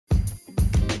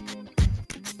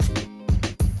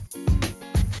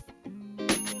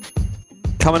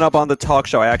Coming up on the talk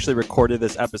show, I actually recorded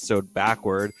this episode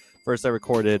backward. First, I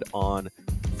recorded on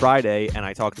Friday, and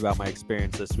I talked about my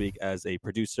experience this week as a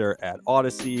producer at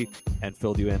Audacy and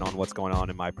filled you in on what's going on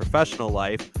in my professional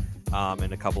life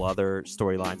and a couple other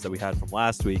storylines that we had from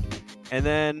last week. And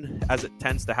then, as it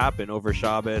tends to happen over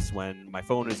Shabbos, when my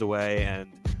phone is away and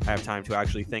I have time to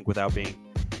actually think without being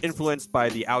influenced by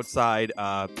the outside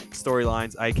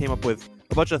storylines, I came up with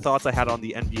a bunch of thoughts I had on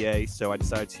the NBA, so I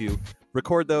decided to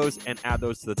record those and add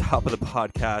those to the top of the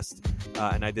podcast,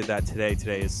 and I did that today.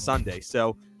 Today is Sunday.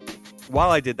 So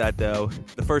while I did that, though,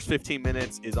 the first 15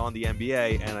 minutes is on the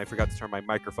NBA, and I forgot to turn my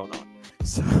microphone on.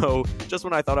 So just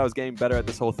when I thought I was getting better at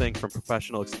this whole thing from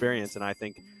professional experience, and I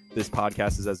think this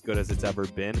podcast is as good as it's ever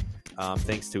been,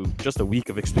 thanks to just a week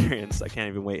of experience. I can't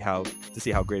even wait to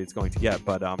see how great it's going to get.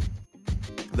 But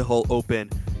the whole open,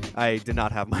 I did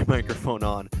not have my microphone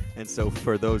on. And so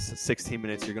for those 16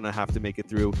 minutes, you're going to have to make it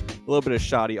through a little bit of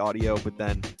shoddy audio, but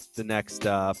then the next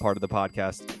part of the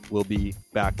podcast will be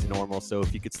back to normal. So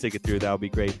if you could stick it through, that would be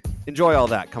great. Enjoy all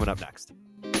that coming up next.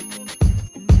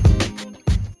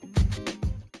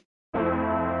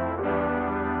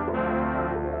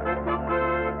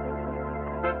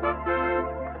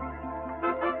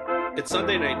 It's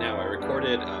Sunday night now. I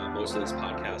recorded most of this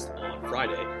podcast on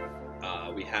Friday.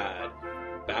 We had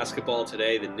basketball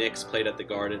today. The Knicks played at the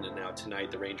Garden, and now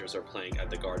tonight the Rangers are playing at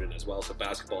the Garden as well. So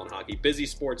basketball and hockey, busy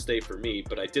sports day for me,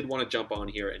 but I did want to jump on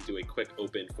here and do a quick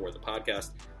open for the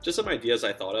podcast. Just some ideas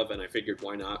I thought of, and I figured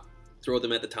why not throw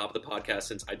them at the top of the podcast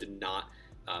since I did not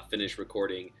finish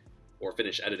recording or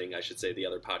finish editing, I should say, the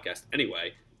other podcast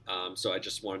anyway. So I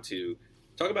just wanted to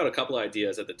talk about a couple of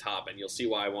ideas at the top, and you'll see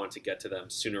why I wanted to get to them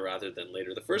sooner rather than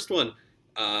later. The first one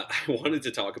I wanted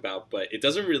to talk about, but it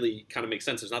doesn't really kind of make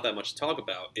sense. There's not that much to talk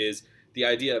about, is the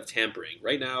idea of tampering.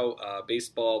 Right now,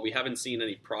 baseball, we haven't seen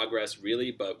any progress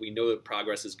really, but we know that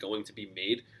progress is going to be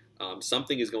made.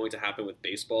 Something is going to happen with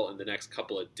baseball in the next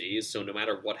couple of days, so no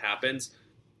matter what happens,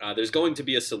 there's going to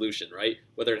be a solution, right?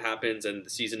 Whether it happens and the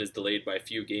season is delayed by a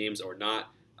few games or not,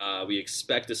 we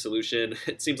expect a solution.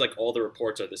 It seems like all the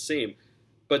reports are the same.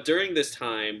 But during this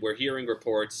time, we're hearing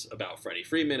reports about Freddie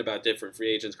Freeman, about different free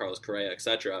agents, Carlos Correa,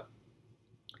 etc.,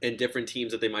 and different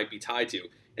teams that they might be tied to.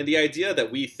 And the idea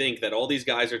that we think that all these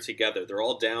guys are together, they're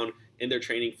all down in their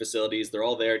training facilities, they're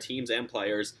all there, teams and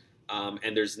players,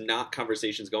 and there's not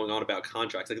conversations going on about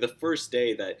contracts. Like the first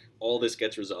day that all this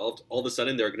gets resolved, all of a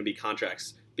sudden there are going to be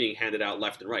contracts being handed out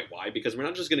left and right. Why? Because we're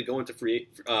not just going to go into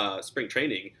spring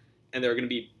training and there are going to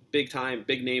be big-time,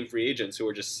 big-name free agents who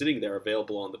are just sitting there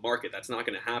available on the market. That's not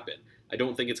going to happen. I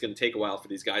don't think it's going to take a while for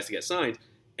these guys to get signed,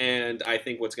 and I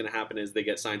think what's going to happen is they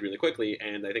get signed really quickly,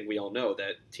 and I think we all know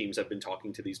that teams have been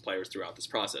talking to these players throughout this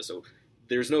process, so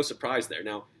there's no surprise there.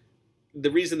 Now,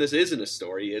 the reason this isn't a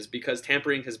story is because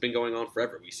tampering has been going on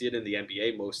forever. We see it in the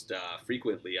NBA most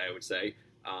frequently, I would say,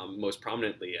 most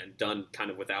prominently, and done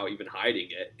kind of without even hiding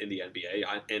it in the NBA.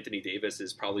 Anthony Davis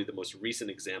is probably the most recent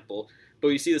example, but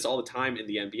we see this all the time in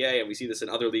the NBA, and we see this in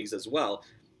other leagues as well.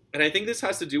 And I think this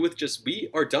has to do with just we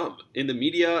are dumb. In the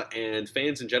media and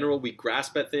fans in general, we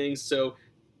grasp at things. So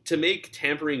to make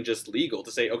tampering just legal,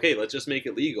 to say, okay, let's just make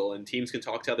it legal and teams can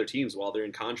talk to other teams while they're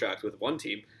in contract with one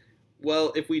team,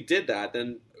 well, if we did that,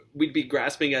 then we'd be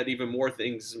grasping at even more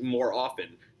things more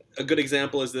often. A good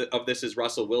example of this is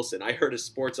Russell Wilson. I heard a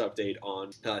sports update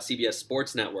on CBS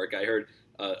Sports Network. I heard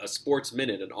a sports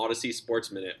minute, an Audacy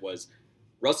sports minute was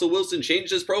Russell Wilson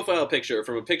changed his profile picture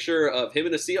from a picture of him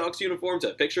in a Seahawks uniform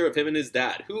to a picture of him and his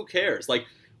dad. Who cares? Like,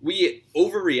 we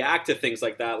overreact to things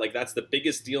like that. Like, that's the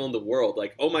biggest deal in the world.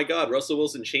 Like, oh my God, Russell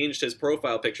Wilson changed his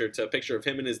profile picture to a picture of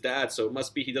him and his dad, so it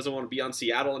must be he doesn't want to be on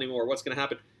Seattle anymore. What's going to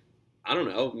happen? I don't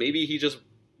know. Maybe he just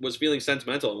was feeling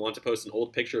sentimental and wanted to post an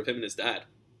old picture of him and his dad.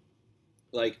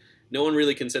 Like, no one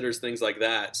really considers things like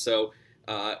that. So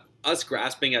us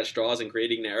grasping at straws and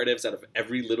creating narratives out of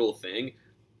every little thing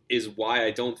is why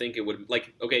I don't think it would,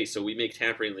 like, okay, so we make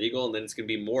tampering legal and then it's going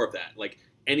to be more of that. Like,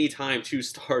 anytime two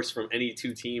stars from any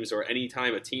two teams or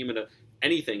anytime a team and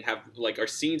anything have, like, are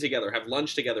seen together, have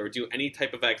lunch together, or do any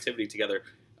type of activity together,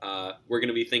 we're going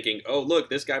to be thinking, oh, look,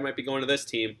 this guy might be going to this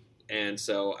team, and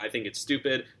so I think it's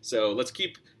stupid. So let's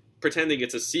keep pretending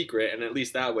it's a secret, and at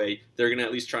least that way they're going to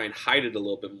at least try and hide it a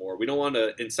little bit more. We don't want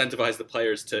to incentivize the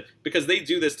players to, because they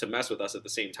do this to mess with us at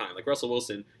the same time. Like Russell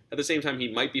Wilson, at the same time,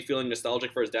 he might be feeling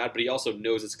nostalgic for his dad, but he also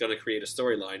knows it's going to create a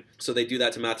storyline. So they do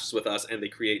that to mess with us, and they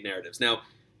create narratives. Now,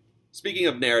 speaking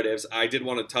of narratives, I did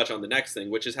want to touch on the next thing,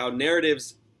 which is how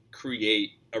narratives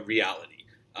create a reality.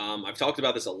 I've talked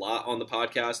about this a lot on the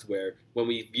podcast, where when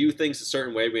we view things a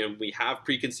certain way, when we have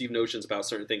preconceived notions about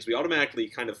certain things, we automatically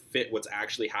kind of fit what's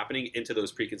actually happening into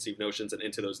those preconceived notions and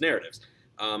into those narratives.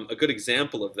 A good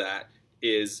example of that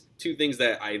is two things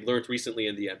that I learned recently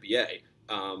in the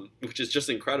NBA, which is just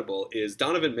incredible, is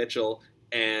Donovan Mitchell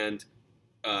and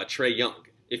Trae Young.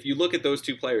 If you look at those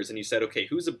two players and you said, okay,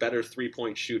 who's a better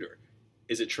three-point shooter?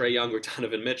 Is it Trae Young or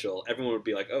Donovan Mitchell? Everyone would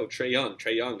be like, oh, Trae Young.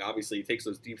 Trae Young, obviously, he takes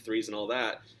those deep threes and all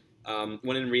that.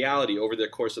 When in reality, over the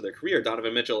course of their career,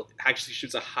 Donovan Mitchell actually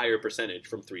shoots a higher percentage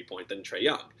from three-point than Trae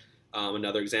Young.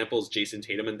 Another example is Jason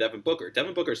Tatum and Devin Booker.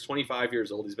 Devin Booker is 25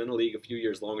 years old. He's been in the league a few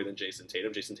years longer than Jason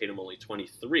Tatum. Jason Tatum only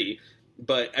 23.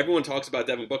 But everyone talks about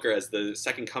Devin Booker as the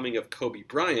second coming of Kobe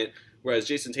Bryant, whereas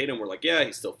Jason Tatum, we're like, yeah,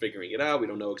 he's still figuring it out. We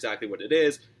don't know exactly what it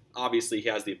is. Obviously, he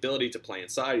has the ability to play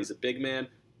inside. He's a big man.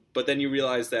 But then you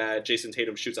realize that Jason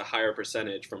Tatum shoots a higher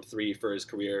percentage from three for his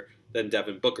career than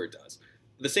Devin Booker does.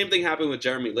 The same thing happened with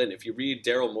Jeremy Lin. If you read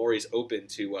Daryl Morey's open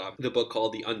to the book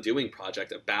called The Undoing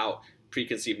Project about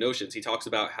preconceived notions, he talks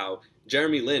about how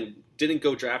Jeremy Lin didn't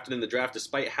go drafted in the draft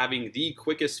despite having the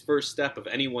quickest first step of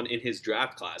anyone in his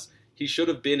draft class. He should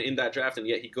have been in that draft, and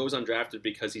yet he goes undrafted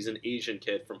because he's an Asian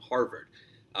kid from Harvard.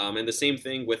 And the same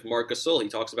thing with Marc Gasol. He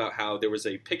talks about how there was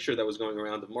a picture that was going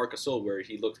around of Marc Gasol where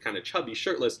he looked kind of chubby,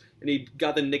 shirtless, and he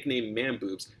got the nickname Man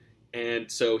Boobs.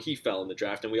 And so he fell in the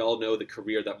draft, and we all know the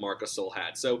career that Marc Gasol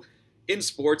had. So in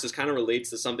sports, this kind of relates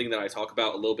to something that I talk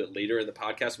about a little bit later in the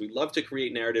podcast. We love to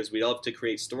create narratives. We love to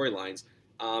create storylines.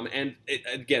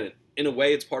 Again, in a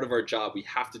way, it's part of our job. We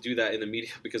have to do that in the media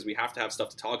because we have to have stuff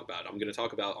to talk about. I'm going to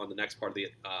talk about on the next part of the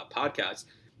podcast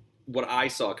what I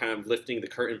saw, kind of lifting the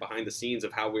curtain behind the scenes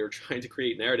of how we were trying to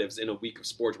create narratives in a week of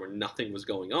sports where nothing was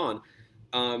going on.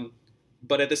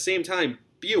 But at the same time,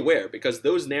 be aware, because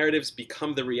those narratives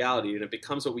become the reality, and it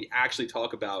becomes what we actually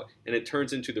talk about, and it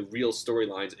turns into the real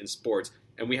storylines in sports,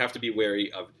 and we have to be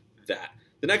wary of that.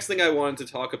 The next thing I wanted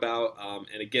to talk about,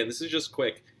 and again, this is just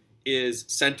quick, is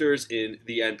centers in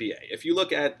the NBA. If you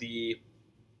look at the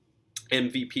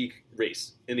MVP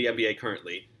race in the NBA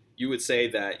currently, you would say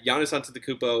that Giannis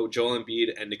Antetokounmpo, Joel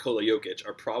Embiid, and Nikola Jokic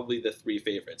are probably the three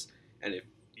favorites. And if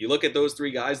you look at those three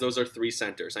guys, those are three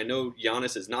centers. I know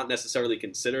Giannis is not necessarily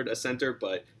considered a center,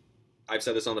 but I've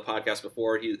said this on the podcast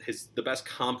before. The best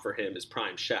comp for him is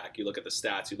prime Shaq. You look at the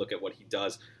stats, you look at what he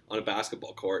does on a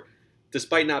basketball court.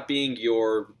 Despite not being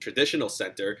your traditional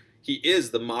center, he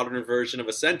is the modern version of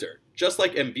a center, just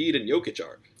like Embiid and Jokic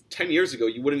are. 10 years ago,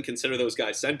 you wouldn't consider those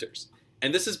guys centers.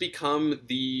 And this has become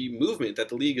the movement that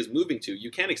the league is moving to.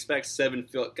 You can't expect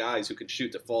 7-foot guys who can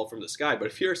shoot to fall from the sky, but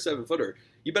if you're a 7-footer,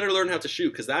 you better learn how to shoot,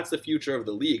 because that's the future of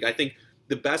the league. I think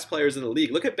the best players in the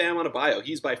league, look at Bam Adebayo.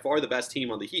 He's by far the best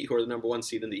team on the Heat, who are the number one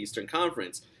seed in the Eastern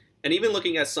Conference. And even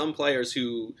looking at some players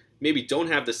who maybe don't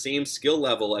have the same skill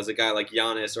level as a guy like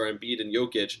Giannis or Embiid and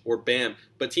Jokic or Bam,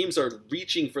 but teams are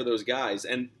reaching for those guys.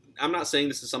 And I'm not saying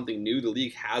this is something new. The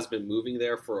league has been moving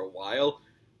there for a while,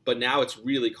 but now it's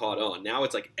really caught on. Now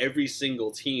it's like every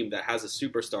single team that has a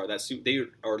superstar, they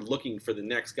are looking for the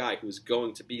next guy who's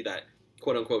going to be that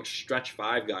quote-unquote stretch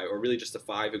five guy, or really just a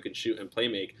five who can shoot and play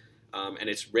make. And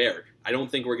it's rare. I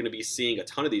don't think we're going to be seeing a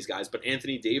ton of these guys, but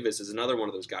Anthony Davis is another one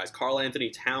of those guys. Karl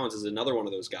Anthony Towns is another one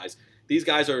of those guys. These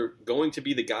guys are going to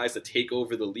be the guys that take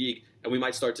over the league, and we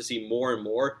might start to see more and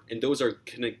more, and those are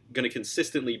going to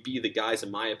consistently be the guys,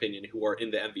 in my opinion, who are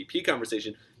in the MVP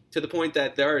conversation, to the point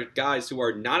that there are guys who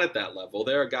are not at that level.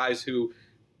 There are guys who,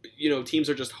 teams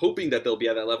are just hoping that they'll be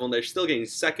at that level, and they're still getting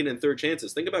second and third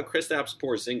chances. Think about Kristaps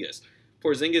Porzingis.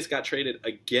 Porzingis got traded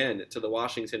again to the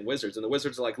Washington Wizards, and the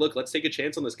Wizards are like, look, let's take a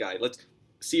chance on this guy. Let's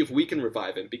see if we can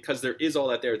revive him, because there is all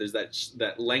that there. There's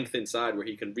that length inside where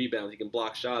he can rebound, he can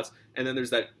block shots, and then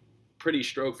there's that pretty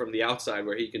stroke from the outside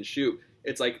where he can shoot.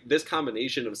 It's like this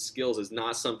combination of skills is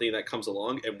not something that comes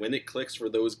along, and when it clicks for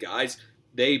those guys,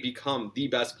 they become the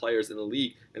best players in the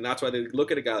league, and that's why they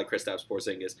look at a guy like Kristaps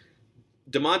Porzingis.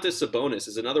 Domantas Sabonis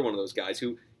is another one of those guys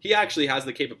who he actually has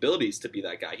the capabilities to be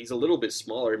that guy. He's a little bit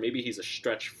smaller. Maybe he's a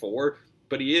stretch 4,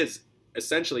 but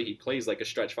he plays like a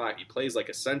stretch 5. He plays like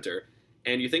a center.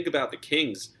 And you think about the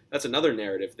Kings, that's another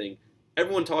narrative thing.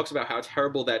 Everyone talks about how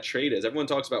terrible that trade is. Everyone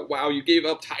talks about, wow, you gave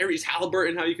up Tyrese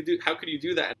Halliburton. How could you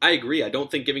do that? I agree. I don't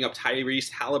think giving up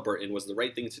Tyrese Halliburton was the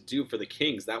right thing to do for the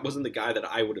Kings. That wasn't the guy that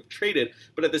I would have traded.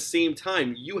 But at the same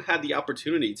time, you had the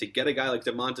opportunity to get a guy like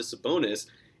Domantas Sabonis.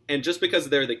 And just because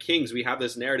they're the Kings, we have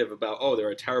this narrative about, oh, they're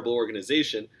a terrible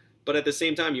organization. But at the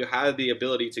same time, you have the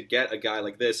ability to get a guy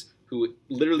like this who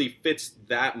literally fits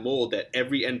that mold that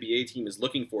every NBA team is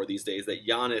looking for these days, that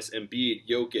Giannis, Embiid,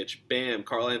 Jokic, Bam,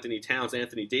 Karl Anthony Towns,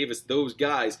 Anthony Davis, those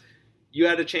guys, you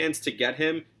had a chance to get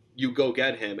him you go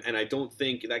get him. And I don't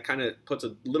think that kind of puts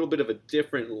a little bit of a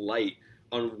different light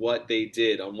on what they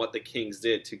did, on what the Kings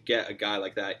did to get a guy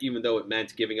like that, even though it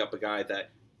meant giving up a guy that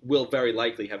will very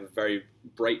likely have a very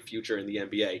bright future in the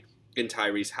NBA in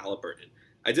Tyrese Halliburton.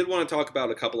 I did want to talk about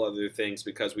a couple other things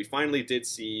because we finally did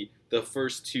see the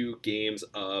first two games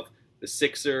of the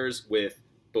Sixers with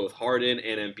both Harden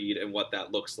and Embiid and what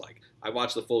that looks like. I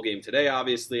watched the full game today,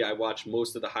 obviously. I watched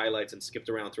most of the highlights and skipped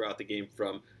around throughout the game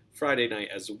from Friday night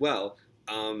as well.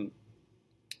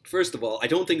 First of all, I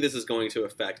don't think this is going to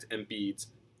affect Embiid's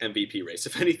MVP race.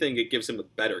 If anything, it gives him a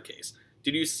better case.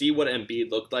 Did you see what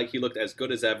Embiid looked like? He looked as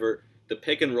good as ever. The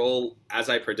pick and roll, as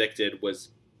I predicted, was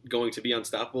going to be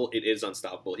unstoppable. It is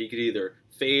unstoppable. He could either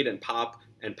fade and pop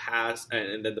and pass,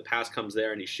 and then the pass comes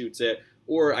there and he shoots it.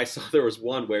 Or I saw there was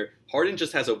one where Harden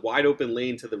just has a wide open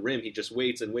lane to the rim. He just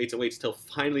waits and waits and waits till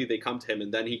finally they come to him,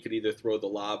 and then he could either throw the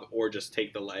lob or just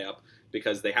take the layup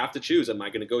because they have to choose. Am I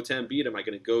going to go to Embiid? Am I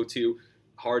going to go to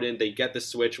Harden? They get the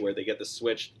switch where they get the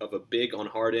switch of a big on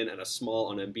Harden and a small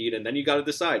on Embiid, and then you got to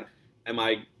decide. Am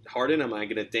I Harden? Am I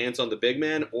going to dance on the big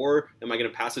man, or am I going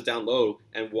to pass it down low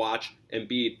and watch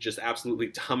Embiid just absolutely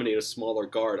dominate a smaller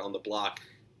guard on the block?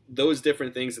 Those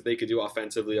different things that they could do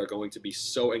offensively are going to be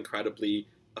so incredibly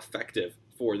effective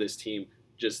for this team.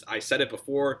 Just, I said it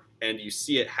before, and you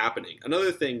see it happening.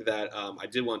 Another thing that I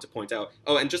did want to point out,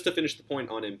 and just to finish the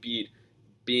point on Embiid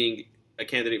being a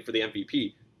candidate for the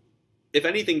MVP, if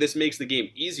anything, this makes the game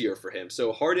easier for him.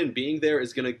 So Harden being there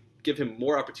is going to give him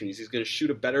more opportunities. He's going to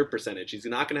shoot a better percentage. He's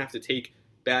not going to have to take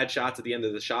bad shots at the end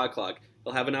of the shot clock.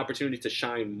 He'll have an opportunity to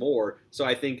shine more. So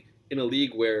I think in a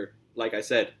league where, like I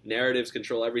said, narratives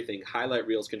control everything, highlight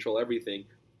reels control everything,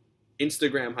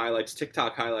 Instagram highlights,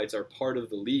 TikTok highlights are part of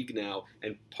the league now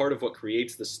and part of what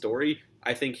creates the story.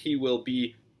 I think he will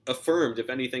be affirmed, if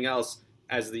anything else,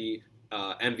 as the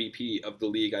MVP of the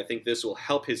league. I think this will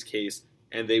help his case,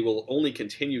 and they will only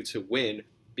continue to win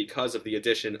because of the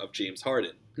addition of James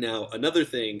Harden. Now, another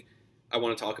thing I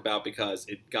want to talk about, because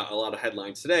it got a lot of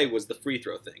headlines today, was the free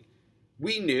throw thing.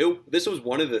 We knew this was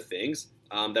one of the things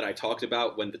that I talked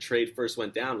about when the trade first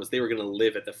went down, was they were going to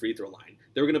live at the free throw line.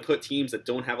 They were going to put teams that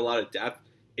don't have a lot of depth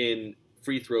in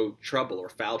free throw trouble, or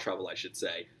foul trouble, I should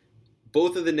say.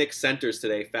 Both of the Knicks centers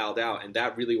today fouled out, and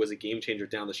that really was a game changer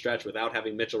down the stretch without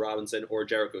having Mitchell Robinson or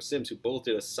Jericho Sims, who both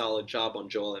did a solid job on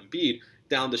Joel Embiid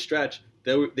down the stretch.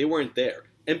 They weren't there.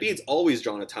 Embiid's always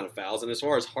drawn a ton of fouls, and as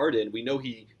far as Harden, we know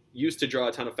he used to draw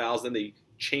a ton of fouls, then they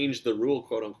changed the rule,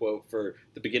 quote-unquote, for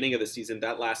the beginning of the season.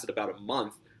 That lasted about a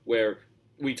month, where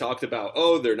we talked about,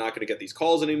 they're not going to get these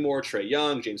calls anymore. Trae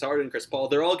Young, James Harden, Chris Paul,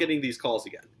 they're all getting these calls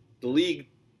again. The league,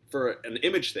 for an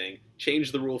image thing,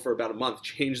 changed the rule for about a month,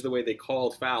 changed the way they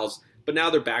called fouls, but now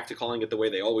they're back to calling it the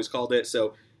way they always called it.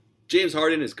 So James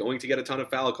Harden is going to get a ton of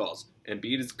foul calls.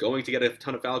 Embiid is going to get a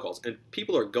ton of foul calls. And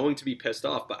people are going to be pissed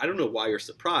off, but I don't know why you're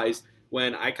surprised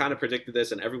when I kind of predicted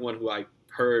this, and everyone who I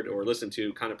heard or listened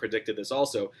to kind of predicted this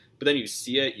also. But then you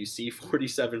see it, you see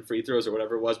 47 free throws or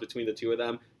whatever it was between the two of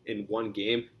them in one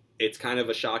game. It's kind of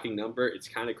a shocking number. It's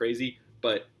kind of crazy,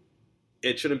 but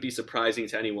it shouldn't be surprising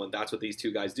to anyone. That's what these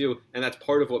two guys do, and that's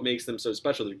part of what makes them so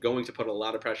special. They're going to put a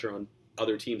lot of pressure on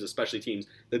other teams, especially teams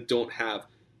that don't have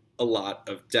a lot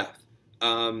of depth.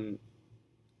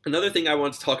 Another thing I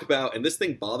want to talk about, and this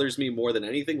thing bothers me more than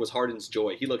anything, was Harden's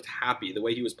joy. He looked happy. The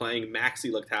way he was playing, Maxey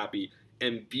looked happy.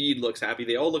 Embiid looks happy.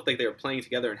 They all looked like they were playing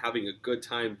together and having a good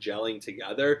time gelling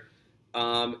together.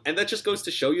 And that just goes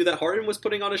to show you that Harden was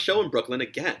putting on a show in Brooklyn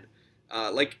again.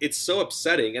 It's so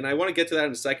upsetting, and I want to get to that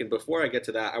in a second. Before I get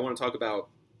to that, I want to talk about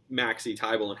Maxey,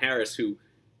 Tybal, and Harris, who,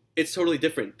 it's totally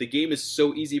different. The game is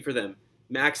so easy for them.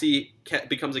 Maxey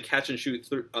becomes a catch-and-shoot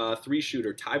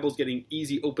three-shooter. Tybal's getting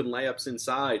easy open layups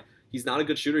inside. He's not a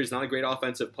good shooter. He's not a great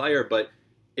offensive player, but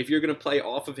if you're going to play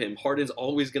off of him, Harden's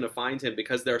always going to find him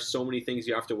because there are so many things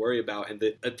you have to worry about, and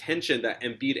the attention that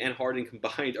Embiid and Harden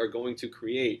combined are going to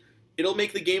create, it'll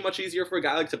make the game much easier for a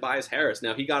guy like Tobias Harris.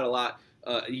 Now, he got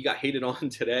hated on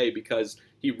today because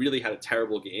he really had a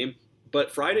terrible game,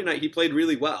 but Friday night he played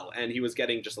really well, and he was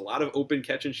getting just a lot of open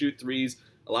catch-and-shoot threes,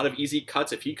 a lot of easy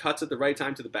cuts. If he cuts at the right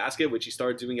time to the basket, which he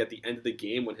started doing at the end of the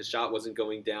game when his shot wasn't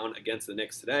going down against the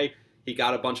Knicks today, he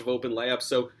got a bunch of open layups.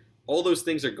 So all those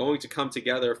things are going to come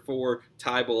together for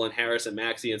Tybal and Harris and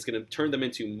Maxey, and it's going to turn them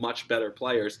into much better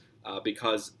players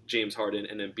because James Harden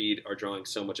and Embiid are drawing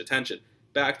so much attention.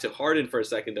 Back to Harden for a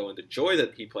second, though, and the joy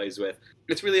that he plays with,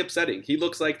 it's really upsetting. He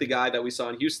looks like the guy that we saw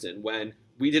in Houston when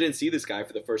we didn't see this guy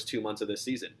for the first 2 months of this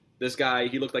season. This guy,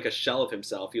 he looked like a shell of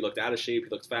himself. He looked out of shape, he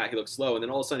looked fat, he looked slow, and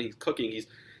then all of a sudden he's cooking.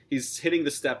 He's hitting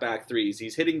the step-back threes.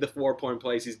 He's hitting the 4-point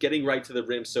plays. He's getting right to the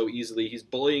rim so easily. He's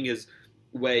bullying his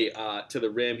way to the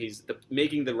rim. He's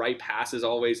making the right passes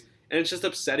always. And it's just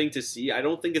upsetting to see. I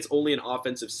don't think it's only an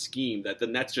offensive scheme that the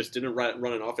Nets just didn't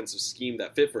run an offensive scheme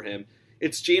that fit for him.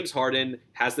 It's James Harden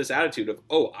has this attitude of,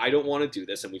 oh, I don't want to do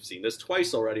this. And we've seen this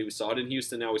twice already. We saw it in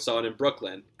Houston. Now we saw it in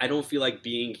Brooklyn. I don't feel like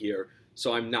being here,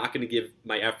 so I'm not going to give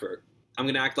my effort. I'm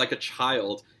going to act like a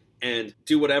child and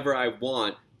do whatever I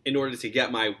want in order to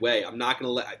get my way. I'm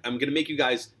going to make you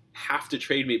guys have to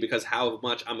trade me because how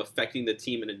much I'm affecting the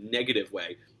team in a negative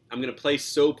way. I'm going to play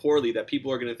so poorly that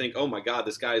people are going to think, oh my God,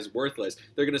 this guy is worthless.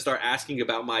 They're going to start asking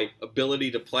about my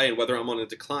ability to play and whether I'm on a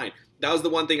decline. That was the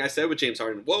one thing I said with James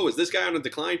Harden. Whoa, is this guy on a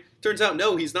decline? Turns out,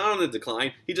 no, he's not on a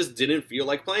decline. He just didn't feel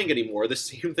like playing anymore. The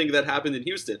same thing that happened in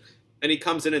Houston. And he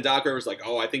comes in and Doc Rivers like,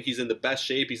 oh, I think he's in the best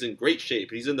shape. He's in great shape.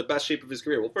 He's in the best shape of his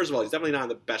career. Well, first of all, he's definitely not in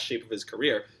the best shape of his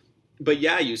career. But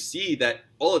yeah, you see that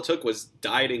all it took was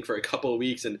dieting for a couple of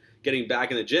weeks and getting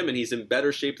back in the gym, and he's in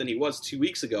better shape than he was 2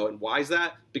 weeks ago. And why is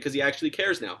that? Because he actually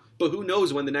cares now. But who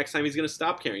knows when the next time he's going to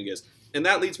stop caring is. And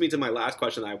that leads me to my last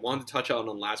question that I wanted to touch on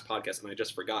last podcast, and I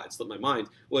just forgot. It slipped my mind.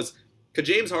 Was, could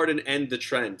James Harden end the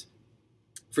trend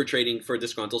for trading for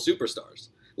disgruntled superstars?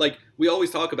 Like, we always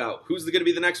talk about who's going to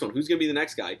be the next one, who's going to be the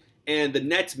next guy. And the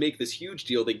Nets make this huge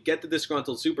deal. They get the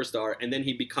disgruntled superstar, and then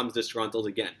he becomes disgruntled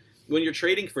again. When you're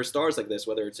trading for stars like this,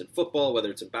 whether it's in football, whether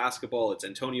it's in basketball, it's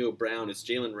Antonio Brown, it's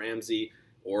Jalen Ramsey,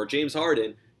 or James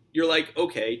Harden, you're like,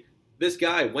 okay, this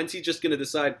guy, when's he just going to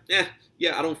decide,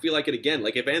 yeah, I don't feel like it again?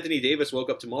 Like, if Anthony Davis woke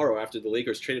up tomorrow after the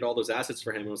Lakers traded all those assets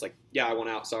for him and was like, yeah, I want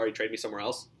out, sorry, trade me somewhere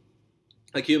else.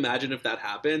 Like, can you imagine if that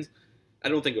happened? I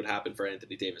don't think it would happen for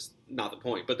Anthony Davis. Not the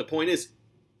point. But the point is,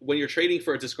 when you're trading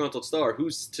for a disgruntled star,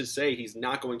 who's to say he's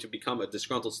not going to become a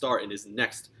disgruntled star in his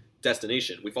next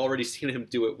destination? We've already seen him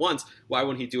do it once. Why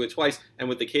wouldn't he do it twice? And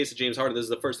with the case of James Harden, this is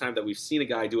the first time that we've seen a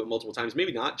guy do it multiple times.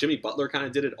 Maybe not. Jimmy Butler kind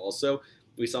of did it also.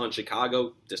 We saw in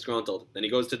Chicago, disgruntled. Then he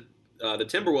goes to the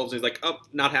Timberwolves, and he's like, oh,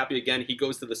 not happy again. He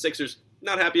goes to the Sixers,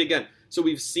 not happy again. So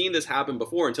we've seen this happen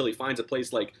before until he finds a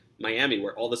place like Miami,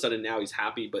 where all of a sudden now he's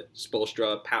happy, but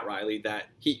Spoelstra, Pat Riley, that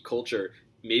Heat culture,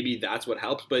 maybe that's what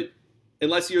helps. But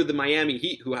unless you're the Miami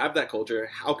Heat who have that culture,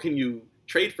 how can you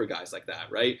trade for guys like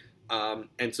that, right?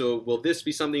 And so will this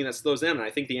be something that slows down? And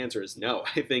I think the answer is no.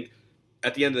 I think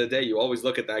at the end of the day, you always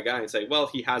look at that guy and say, well,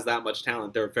 he has that much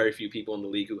talent. There are very few people in the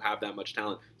league who have that much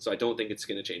talent. So I don't think it's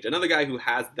going to change. Another guy who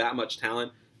has that much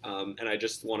talent, and I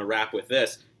just want to wrap with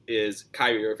this, is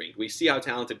Kyrie Irving. We see how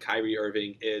talented Kyrie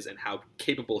Irving is and how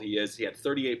capable he is. He had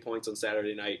 38 points on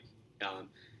Saturday night.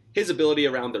 His ability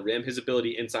around the rim, his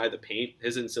ability inside the paint,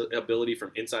 his ability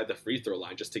from inside the free throw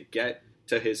line just to get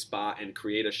to his spot and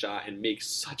create a shot and make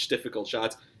such difficult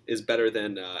shots is better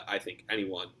than, I think,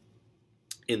 anyone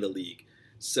in the league.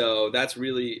 So that's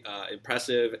really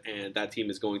impressive, and that team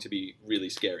is going to be really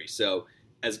scary. So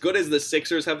as good as the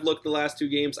Sixers have looked the last two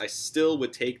games, I still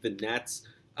would take the Nets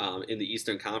in the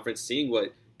Eastern Conference, seeing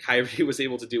what Kyrie was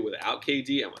able to do without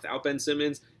KD and without Ben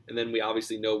Simmons. And then we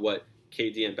obviously know what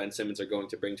KD and Ben Simmons are going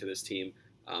to bring to this team.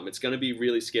 It's going to be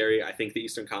really scary. I think the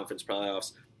Eastern Conference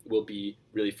playoffs will be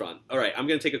really fun. All right, I'm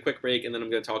going to take a quick break, and then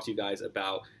I'm going to talk to you guys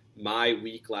about my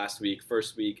week last week,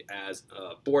 first week as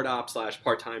a board op /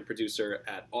 part-time producer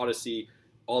at Audacy.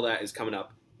 All that is coming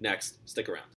up next. Stick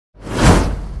around.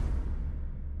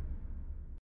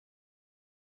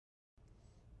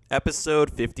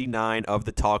 Episode 59 of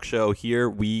the talk show. Here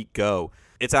we go.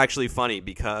 It's actually funny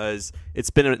because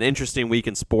it's been an interesting week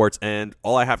in sports, and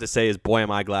all I have to say is, boy, am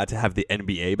I glad to have the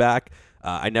NBA back.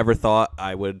 I never thought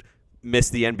I would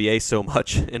miss the NBA so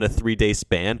much in a 3-day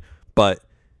span, but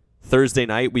Thursday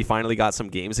night we finally got some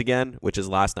games again, which is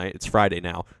last night. It's Friday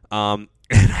now. And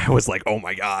I was like, oh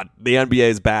my God, the NBA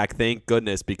is back. Thank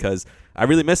goodness, because I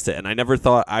really missed it, and I never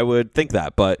thought I would think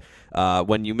that. But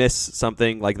when you miss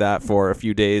something like that for a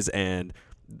few days, and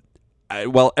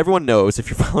everyone knows if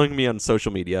you're following me on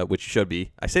social media, which you should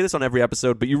be. I say this on every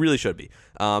episode, but you really should be.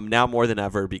 Now more than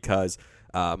ever, because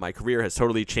my career has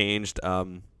totally changed.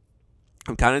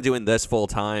 I'm kind of doing this full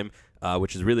time,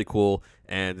 which is really cool,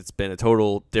 and it's been a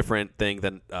total different thing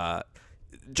than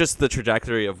just the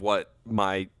trajectory of what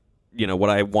my, what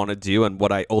I want to do and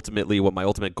what my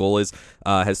ultimate goal is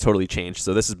has totally changed.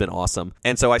 So this has been awesome.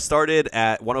 And so I started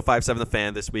at 105.7 The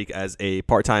Fan this week as a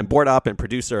part-time board op and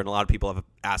producer, and a lot of people have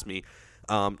asked me,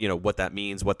 what that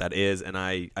means, what that is, and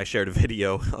I shared a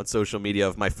video on social media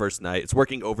of my first night. It's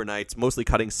working overnights, mostly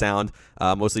cutting sound,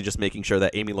 mostly just making sure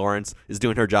that Amy Lawrence is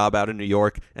doing her job out in New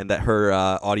York and that her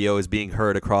audio is being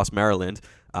heard across Maryland,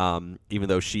 even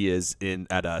though she is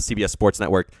at CBS Sports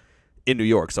Network in New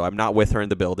York, so I'm not with her in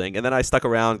the building. And then I stuck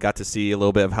around, got to see a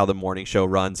little bit of how the morning show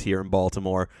runs here in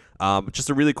Baltimore. Just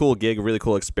a really cool gig, a really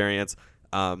cool experience.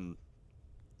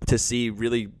 to see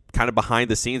really kind of behind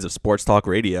the scenes of sports talk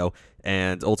radio.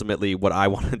 And ultimately what I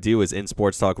want to do is in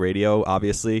sports talk radio,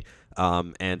 obviously.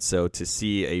 And so to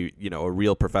see a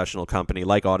real professional company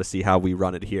like Audacy, how we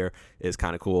run it here, is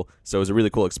kind of cool. So it was a really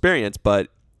cool experience, but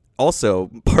also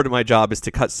part of my job is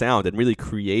to cut sound and really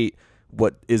create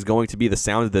what is going to be the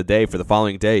sound of the day for the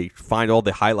following day, find all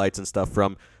the highlights and stuff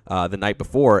from the night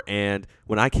before. And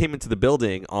when I came into the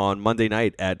building on Monday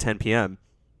night at 10 p.m.,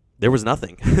 there was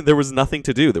nothing. There was nothing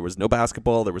to do. There was no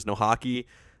basketball. There was no hockey.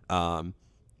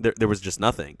 There was just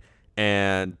nothing.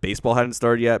 And baseball hadn't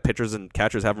started yet. Pitchers and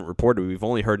catchers haven't reported. We've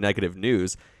only heard negative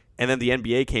news. And then the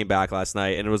NBA came back last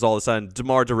night, and it was all of a sudden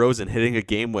DeMar DeRozan hitting a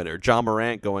game winner, John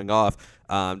Morant going off.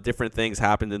 Different things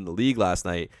happened in the league last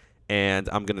night, and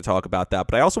I'm going to talk about that.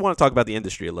 But I also want to talk about the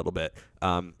industry a little bit.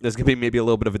 There's going to be maybe a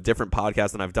little bit of a different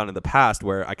podcast than I've done in the past,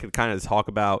 where I could kind of talk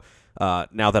about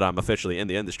now that I'm officially in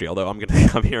the industry, although I'm going to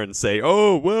come here and say,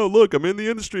 oh, well, look, I'm in the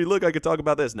industry. Look, I could talk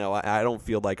about this. No, I don't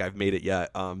feel like I've made it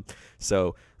yet.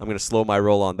 So I'm going to slow my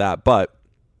roll on that. But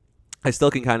I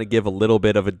still can kind of give a little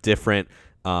bit of a different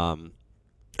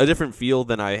feel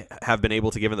than I have been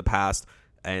able to give in the past,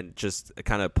 and just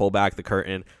kind of pull back the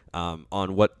curtain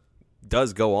on what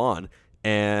does go on.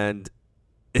 And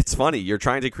it's funny. You're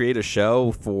trying to create a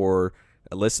show for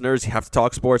listeners. You have to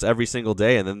talk sports every single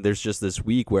day, and then there's just this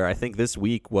week where I think this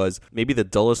week was maybe the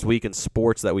dullest week in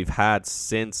sports that we've had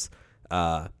since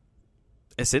really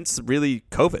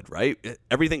COVID, right?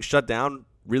 Everything shut down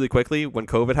really quickly when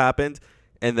COVID happened,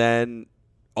 and then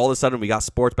all of a sudden we got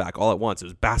sports back all at once. It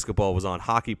was basketball was on,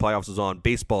 hockey playoffs was on,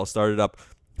 baseball started up,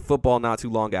 football not too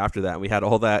long after that, and we had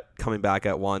all that coming back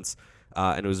at once,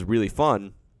 and it was really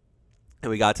fun, and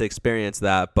we got to experience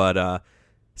that. But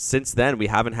since then, we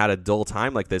haven't had a dull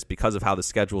time like this because of how the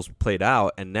schedules played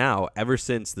out. And now, ever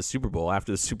since the Super Bowl,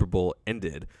 after the Super Bowl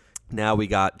ended, now we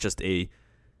got just a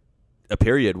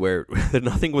period where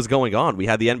nothing was going on. We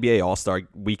had the NBA All-Star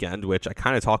Weekend, which I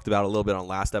kind of talked about a little bit on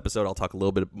last episode. I'll talk a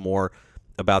little bit more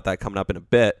about that coming up in a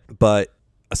bit. But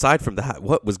aside from that,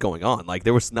 what was going on? Like,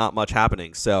 there was not much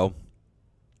happening. So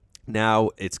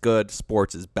now it's good.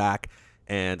 Sports is back,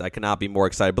 and I cannot be more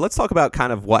excited. But let's talk about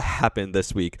kind of what happened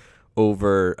this week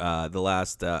over the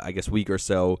last, week or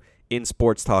so in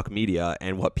sports talk media,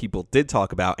 and what people did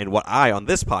talk about, and what I, on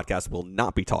this podcast, will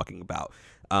not be talking about.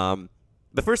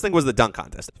 The first thing was the dunk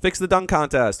contest. Fix the dunk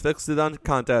contest. Fix the dunk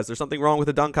contest. There's something wrong with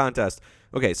the dunk contest.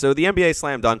 Okay, so the NBA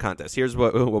Slam Dunk Contest. Here's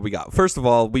what we got. First of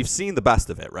all, we've seen the best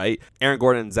of it, right? Aaron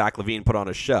Gordon and Zach LaVine put on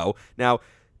a show. Now,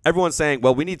 everyone's saying,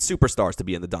 well, we need superstars to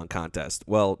be in the dunk contest.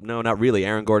 Well, no, not really.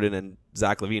 Aaron Gordon and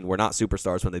Zach LaVine were not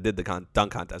superstars when they did the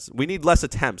dunk contest. We need less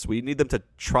attempts. We need them to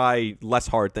try less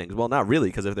hard things. Well, not really,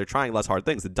 because if they're trying less hard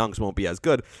things, the dunks won't be as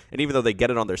good. And even though they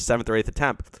get it on their 7th or 8th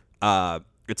attempt,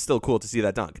 it's still cool to see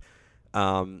that dunk.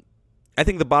 I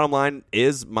think the bottom line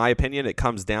is, my opinion, it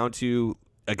comes down to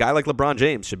a guy like LeBron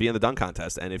James should be in the dunk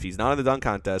contest. And if he's not in the dunk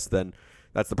contest, then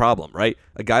that's the problem, right?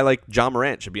 A guy like John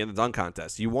Morant should be in the dunk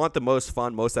contest. You want the most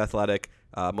fun, most athletic,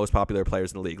 most popular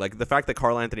players in the league. Like, the fact that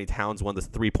Karl Anthony Towns won the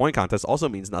three-point contest also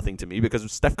means nothing to me, because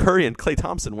Steph Curry and Klay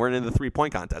Thompson weren't in the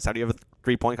three-point contest. How do you have a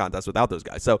three-point contest without those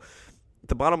guys? So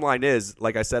the bottom line is,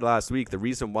 like I said last week, the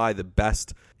reason why the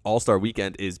best All-Star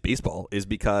weekend is baseball is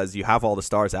because you have all the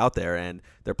stars out there and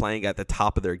they're playing at the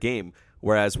top of their game,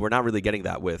 whereas we're not really getting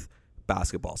that with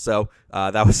basketball. So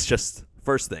that was just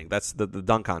first thing. That's the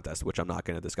dunk contest, which I'm not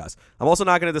going to discuss. I'm also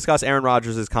not going to discuss Aaron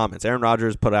Rodgers' comments. Aaron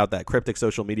Rodgers put out that cryptic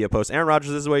social media post. Aaron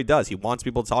Rodgers, this is what he does. He wants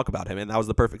people to talk about him, and that was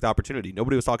the perfect opportunity.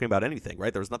 Nobody was talking about anything,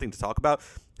 right? There was nothing to talk about.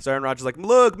 So Aaron Rodgers like,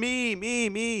 look,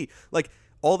 me. Like,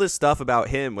 all this stuff about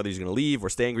him, whether he's going to leave or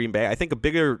stay in Green Bay. I think a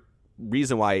bigger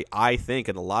reason why I think,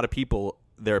 and a lot of people,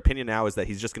 their opinion now is that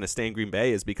he's just going to stay in Green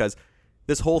Bay, is because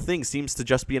this whole thing seems to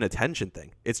just be an attention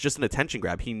thing. It's just an attention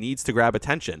grab. He needs to grab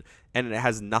attention, and it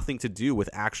has nothing to do with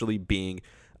actually being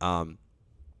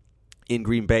in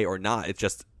Green Bay or not. It's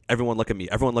just, everyone look at me.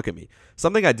 Everyone look at me.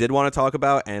 Something I did want to talk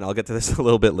about, and I'll get to this a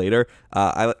little bit later.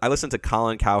 I listened to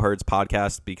Colin Cowherd's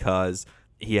podcast because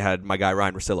he had my guy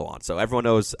Ryan Russillo on. So everyone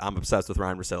knows I'm obsessed with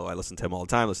Ryan Russillo. I listen to him all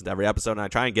the time, listen to every episode, and I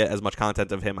try and get as much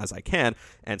content of him as I can.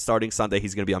 And starting Sunday,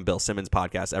 he's going to be on Bill Simmons'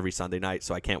 podcast every Sunday night,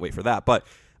 so I can't wait for that. But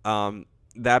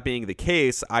that being the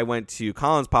case, I went to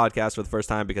Colin's podcast for the first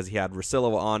time because he had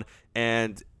Russillo on.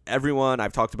 And everyone,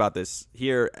 I've talked about this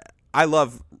here, I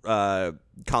love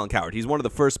Colin Cowherd. He's one of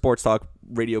the first sports talk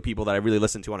radio people that I really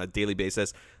listen to on a daily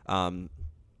basis.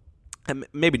 And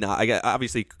maybe not.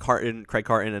 Obviously, Craig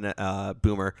Carton, and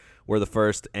Boomer were the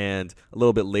first, and a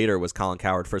little bit later was Colin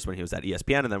Cowherd, first when he was at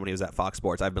ESPN, and then when he was at Fox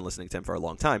Sports. I've been listening to him for a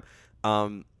long time.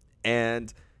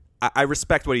 And I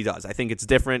respect what he does. I think it's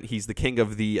different. He's the king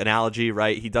of the analogy,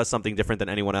 right? He does something different than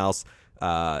anyone else.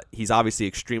 He's obviously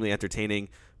extremely entertaining,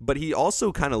 but he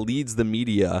also kind of leads the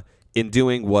media in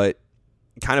doing what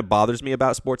kind of bothers me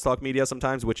about sports talk media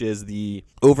sometimes, which is the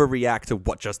overreact to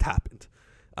what just happened.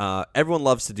 Everyone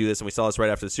loves to do this, and we saw this right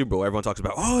after the Super Bowl. Everyone talks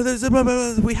about,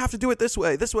 we have to do it this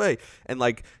way. And,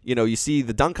 like, you know, you see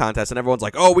the dunk contest, and everyone's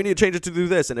like, oh, we need to change it to do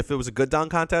this. And if it was a good dunk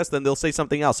contest, then they'll say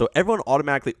something else. So everyone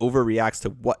automatically overreacts to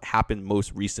what happened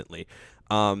most recently.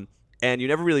 And you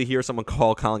never really hear someone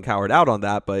call Colin Cowherd out on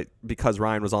that, but because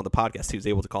Ryan was on the podcast, he was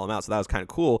able to call him out. So that was kind of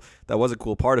cool. That was a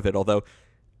cool part of it, although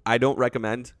I don't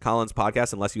recommend Colin's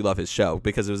podcast unless you love his show,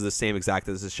 because it was the same exact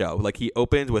as his show. Like, he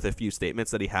opened with a few statements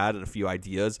that he had and a few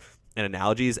ideas and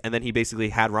analogies, and then he basically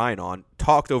had Ryan on,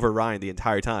 talked over Ryan the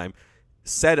entire time,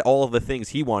 said all of the things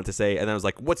he wanted to say, and then was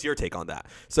like, what's your take on that?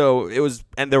 So it was,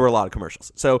 and there were a lot of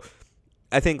commercials. So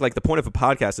I think, like, the point of a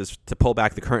podcast is to pull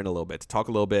back the curtain a little bit, to talk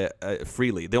a little bit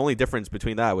freely. The only difference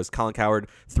between that was Colin Cowherd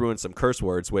threw in some curse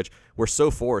words, which were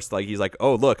so forced. Like, he's like,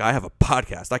 oh, look, I have a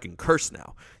podcast. I can curse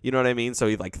now. You know what I mean? So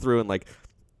he, like, threw in, like,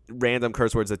 random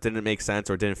curse words that didn't make sense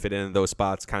or didn't fit in those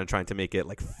spots, kind of trying to make it,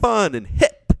 like, fun and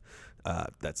hip.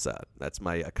 That's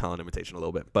my Colin imitation a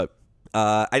little bit. But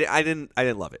I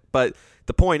didn't love it. But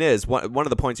the point is, one of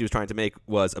the points he was trying to make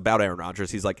was about Aaron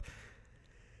Rodgers. He's like,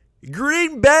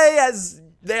 Green Bay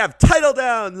they have title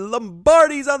down.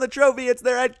 Lombardi's on the trophy. It's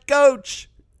their head coach.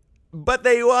 But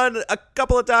they won a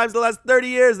couple of times the last 30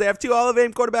 years. They have 2 Hall of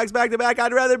Fame quarterbacks back-to-back.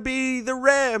 I'd rather be the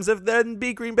Rams than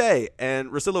be Green Bay.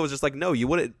 And Russillo was just like, no, you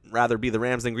wouldn't rather be the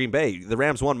Rams than Green Bay. The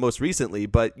Rams won most recently,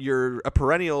 but you're a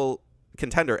perennial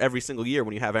contender every single year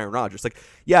when you have Aaron Rodgers. Like,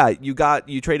 yeah,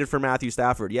 you traded for Matthew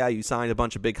Stafford. Yeah, you signed a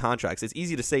bunch of big contracts. It's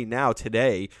easy to say now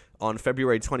today on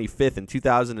February 25th in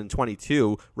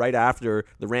 2022, right after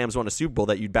the Rams won a Super Bowl,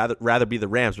 that you'd rather be the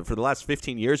Rams. But for the last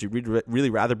 15 years, you'd really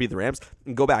rather be the Rams.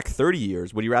 And go back 30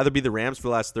 years. Would you rather be the Rams for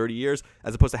the last 30 years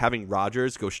as opposed to having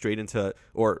Rodgers go straight into,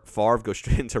 or Favre go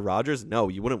straight into Rodgers? No,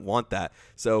 you wouldn't want that.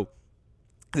 So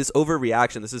this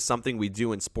overreaction, this is something we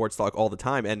do in sports talk all the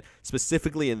time, and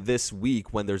specifically in this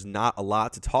week when there's not a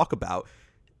lot to talk about,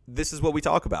 this is what we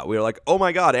talk about. We're like, oh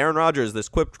my God, Aaron Rodgers, this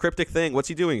cryptic thing, what's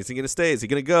he doing? Is he going to stay? Is he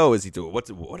going to go? Is he doing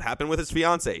what happened with his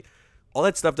fiance? All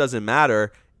that stuff doesn't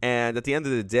matter, and at the end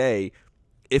of the day,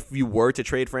 if you were to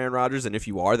trade for Aaron Rodgers, and if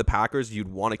you are the Packers, you'd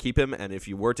want to keep him, and if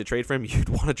you were to trade for him, you'd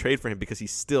want to trade for him because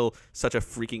he's still such a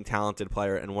freaking talented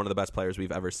player and one of the best players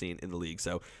we've ever seen in the league.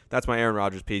 So that's my Aaron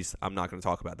Rodgers piece. I'm not going to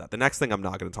talk about that. The next thing I'm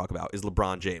not going to talk about is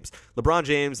LeBron James. LeBron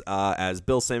James, as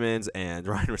Bill Simmons and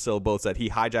Ryan Russillo both said, he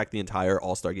hijacked the entire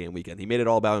All-Star Game weekend. He made it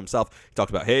all about himself. He talked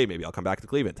about, hey, maybe I'll come back to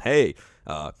Cleveland. Hey,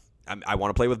 I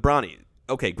want to play with Bronny.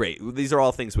 Okay, great. These are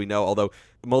all things we know, although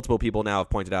multiple people now have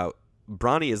pointed out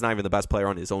Bronny is not even the best player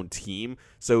on his own team.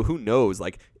 So who knows?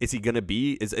 Like, is he going to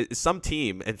be, is some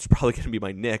team, and it's probably going to be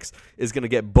my Knicks, is going to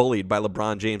get bullied by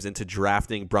LeBron James into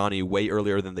drafting Bronny way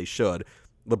earlier than they should.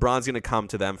 LeBron's going to come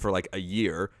to them for like a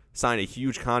year, sign a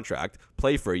huge contract,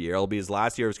 play for a year. It'll be his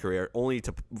last year of his career, only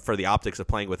for the optics of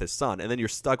playing with his son. And then you're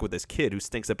stuck with this kid who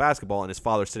stinks at basketball and his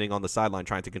father sitting on the sideline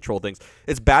trying to control things.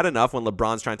 It's bad enough when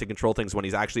LeBron's trying to control things when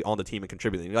he's actually on the team and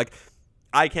contributing. Like,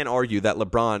 I can't argue that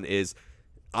LeBron is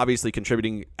obviously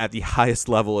contributing at the highest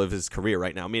level of his career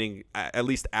right now, meaning at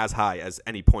least as high as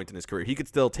any point in his career. He could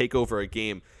still take over a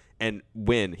game and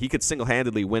win. He could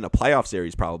single-handedly win a playoff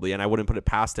series probably, and I wouldn't put it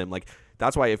past him. Like,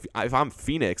 that's why if I'm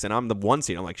Phoenix and I'm the 1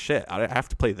 seed, I'm like, shit, I have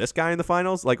to play this guy in the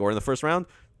finals, like, or in the first round?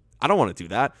 I don't want to do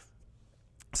that.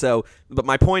 So, but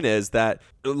my point is that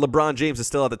LeBron James is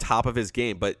still at the top of his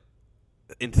game, but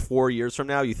in 4 years from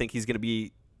now, you think he's going to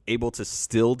be able to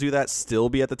still do that, still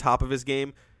be at the top of his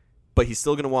game? But he's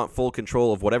still going to want full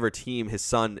control of whatever team his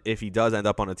son, if he does end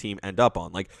up on a team, end up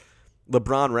on. Like,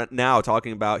 LeBron now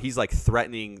talking about, he's like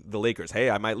threatening the Lakers. Hey,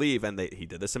 I might leave. And he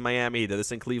did this in Miami. He did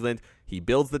this in Cleveland. He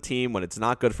builds the team. When it's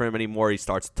not good for him anymore, he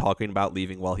starts talking about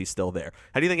leaving while he's still there.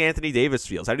 How do you think Anthony Davis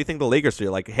feels? How do you think the Lakers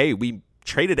feel? Like, hey, we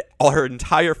traded our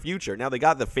entire future. Now they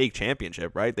got the fake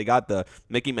championship, right? They got the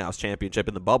Mickey Mouse championship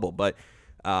in the bubble. But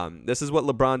this is what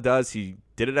LeBron does. He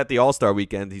did it at the All-Star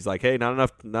weekend. He's like, hey,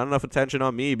 not enough attention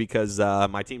on me because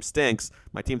my team stinks,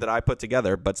 my team that I put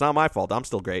together, but it's not my fault. I'm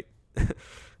still great.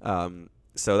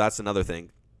 So that's another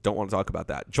thing. Don't want to talk about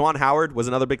that. Juwan Howard was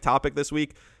another big topic this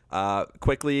week.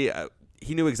 Quickly,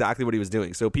 he knew exactly what he was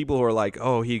doing. So people who are like,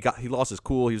 oh, he lost his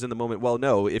cool, he was in the moment. Well,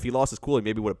 no, if he lost his cool, he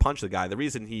maybe would have punched the guy. The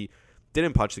reason he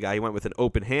didn't punch the guy, he went with an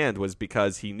open hand, was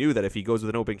because he knew that if he goes with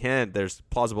an open hand, there's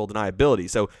plausible deniability.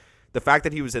 So the fact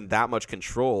that he was in that much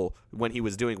control when he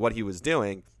was doing what he was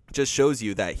doing just shows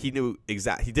you that he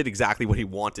did exactly what he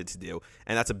wanted to do.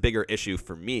 And that's a bigger issue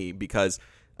for me because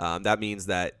That means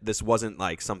that this wasn't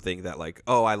like something that like,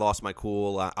 oh, I lost my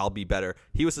cool, I'll be better.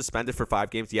 He was suspended for 5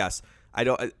 games. Yes, I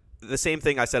don't. The same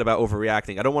thing I said about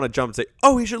overreacting. I don't want to jump and say,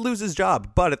 oh, he should lose his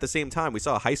job. But at the same time, we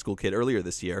saw a high school kid earlier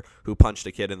this year who punched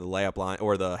a kid in the layup line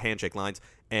or the handshake lines,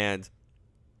 and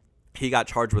he got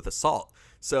charged with assault.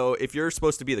 So if you're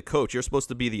supposed to be the coach, you're supposed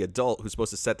to be the adult who's supposed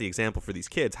to set the example for these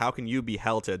kids. How can you be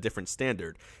held to a different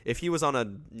standard? If he was on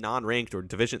a non-ranked or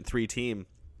Division III team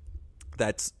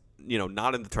that's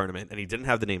not in the tournament, and he didn't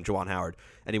have the name Juwan Howard,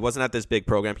 and he wasn't at this big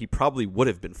program, he probably would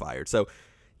have been fired. So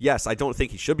yes, I don't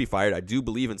think he should be fired. I do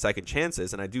believe in second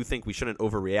chances, and I do think we shouldn't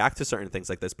overreact to certain things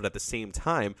like this. But at the same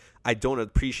time, I don't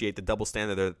appreciate the double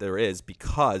standard that there is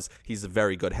because he's a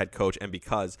very good head coach and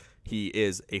because he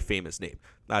is a famous name.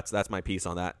 That's my piece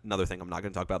on that. Another thing I'm not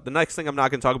going to talk about. The next thing I'm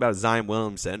not going to talk about is Zion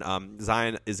Williamson.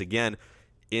 Zion is again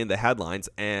in the headlines,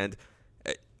 and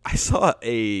I saw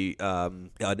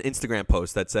an Instagram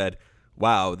post that said,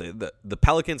 wow, the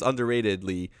Pelicans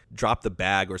underratedly dropped the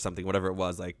bag or something, whatever it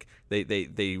was. Like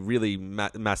they really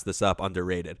messed this up,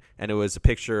 underrated. And it was a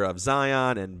picture of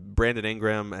Zion and Brandon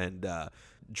Ingram and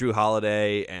Drew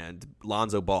Holiday and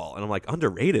Lonzo Ball. And I'm like,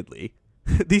 underratedly?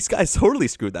 These guys totally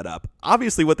screwed that up.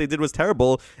 Obviously, what they did was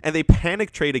terrible, and they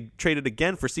panic traded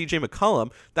again for C.J.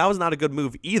 McCollum. That was not a good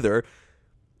move either.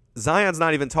 Zion's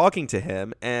not even talking to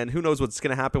him, and who knows what's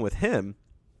going to happen with him.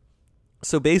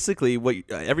 So basically,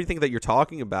 everything that you're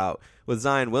talking about with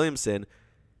Zion Williamson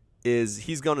is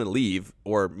he's going to leave,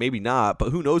 or maybe not, but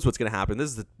who knows what's going to happen.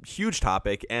 This is a huge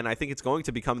topic, and I think it's going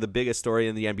to become the biggest story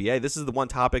in the NBA. This is the one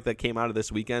topic that came out of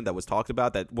this weekend that was talked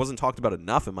about that wasn't talked about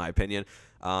enough, in my opinion.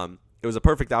 It was a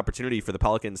perfect opportunity for the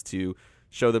Pelicans to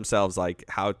show themselves like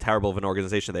how terrible of an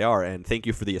organization they are, and thank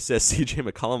you for the assist, CJ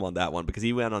McCollum, on that one, because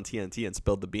he went on TNT and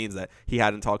spilled the beans that he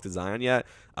hadn't talked to Zion yet,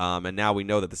 and now we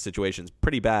know that the situation's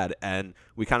pretty bad, and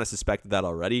we kind of suspected that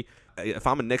already. If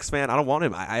I'm a Knicks fan, I don't want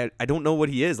him. I don't know what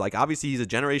he is. Like, obviously, he's a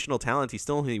generational talent. He's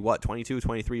still only, 22,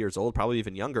 23 years old, probably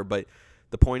even younger, but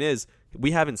the point is,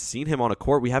 we haven't seen him on a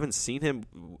court. We haven't seen him.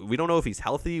 We don't know if he's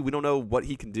healthy. We don't know what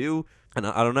he can do. And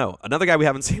I don't know. Another guy we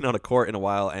haven't seen on a court in a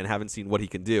while and haven't seen what he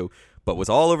can do, but was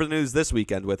all over the news this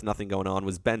weekend with nothing going on,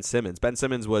 was Ben Simmons. Ben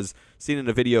Simmons was seen in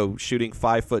a video shooting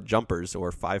 5-foot jumpers,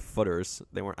 or 5-footers.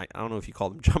 They weren't. I don't know if you call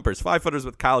them jumpers. 5-footers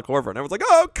with Kyle Korver. And everyone's like,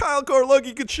 oh, Kyle Korver, look,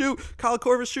 he could shoot. Kyle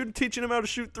Korver's teaching him how to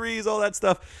shoot threes, all that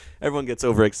stuff. Everyone gets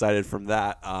overexcited from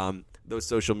that. Those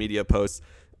social media posts.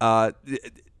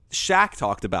 Shaq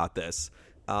talked about this.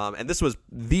 And this was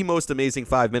the most amazing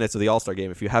 5 minutes of the All-Star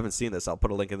game. If you haven't seen this, I'll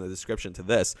put a link in the description to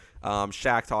this.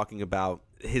 Shaq talking about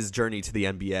his journey to the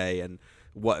NBA and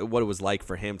what it was like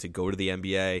for him to go to the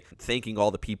NBA, thanking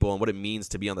all the people and what it means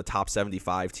to be on the top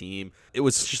 75 team. It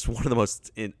was just one of the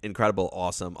most incredible,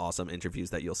 awesome interviews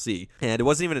that you'll see. And it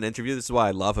wasn't even an interview. This is what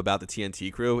I love about the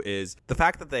TNT crew is the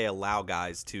fact that they allow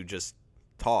guys to just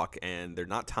talk, and they're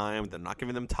not timed. They're not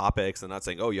giving them topics. They're not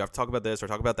saying, oh, you have to talk about this or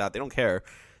talk about that. They don't care.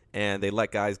 And they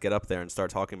let guys get up there and start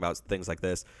talking about things like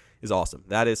this is awesome.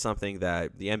 That is something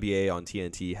that the NBA on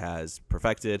TNT has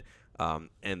perfected,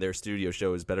 and their studio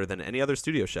show is better than any other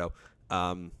studio show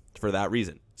for that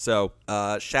reason. So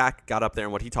Shaq got up there,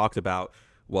 and what he talked about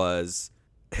was,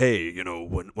 hey,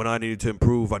 when I needed to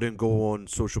improve, I didn't go on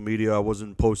social media. I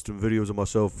wasn't posting videos of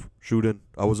myself shooting.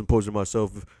 I wasn't posting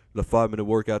myself the 5-minute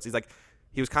workouts. He's like,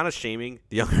 he was kind of shaming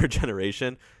the younger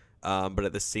generation, but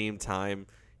at the same time,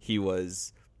 he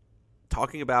was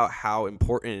talking about how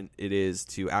important it is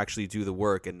to actually do the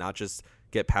work and not just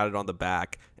get patted on the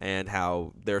back, and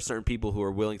how there are certain people who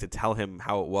are willing to tell him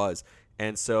how it was.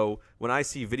 And so when I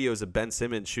see videos of Ben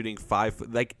Simmons shooting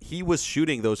he was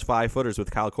shooting those 5-footers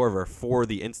with Kyle Korver for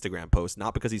the Instagram post,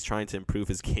 not because he's trying to improve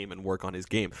his game and work on his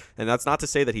game. And that's not to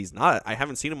say that he's not. I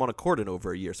haven't seen him on a court in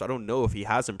over a year, so I don't know if he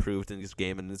has improved in his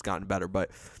game and has gotten better.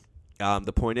 But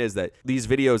the point is that these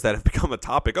videos that have become a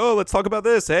topic, oh, let's talk about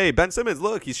this. Hey, Ben Simmons,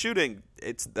 look, he's shooting.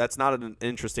 That's not an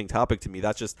interesting topic to me.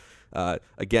 That's just,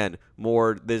 again,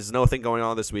 more, there's nothing going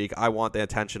on this week. I want the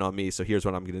attention on me, so here's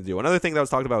what I'm going to do. Another thing that was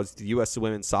talked about was the U.S.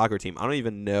 women's soccer team. I don't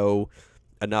even know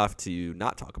enough to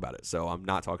not talk about it, so I'm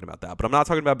not talking about that. But I'm not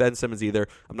talking about Ben Simmons either.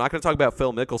 I'm not going to talk about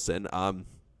Phil Mickelson.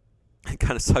 It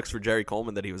kind of sucks for Jerry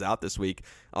Coleman that he was out this week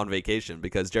on vacation,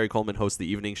 because Jerry Coleman hosts the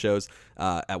evening shows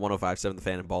at 105.7 The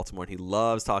Fan in Baltimore, and he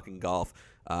loves talking golf.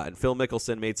 And Phil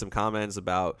Mickelson made some comments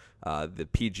about the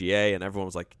PGA, and everyone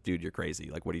was like, dude, you're crazy.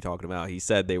 Like, what are you talking about? He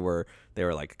said they were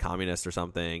like communists or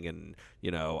something, and,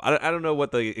 I don't know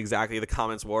what exactly the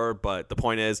comments were, but the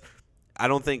point is, I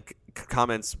don't think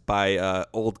comments by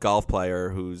old golf player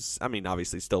who's,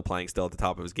 obviously still playing, still at the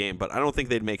top of his game, but I don't think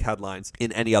they'd make headlines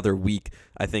in any other week.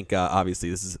 I think, obviously,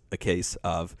 this is a case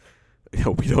of,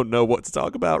 we don't know what to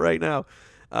talk about right now.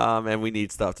 and we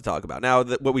need stuff to talk about. Now,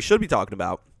 what we should be talking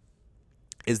about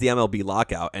is the MLB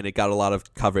lockout, and it got a lot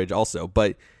of coverage also,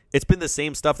 but it's been the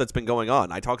same stuff that's been going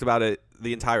on. I talked about it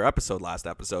the entire episode. Last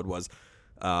episode was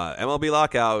MLB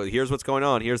lockout. Here's what's going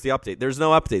on. Here's the update. There's no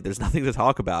update. There's nothing to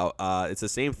talk about. It's the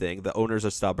same thing. The owners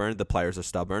are stubborn. The players are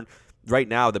stubborn. Right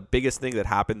now, the biggest thing that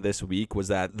happened this week was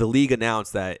that the league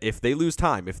announced that if they lose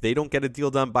time, if they don't get a deal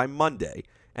done by Monday,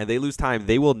 and they lose time,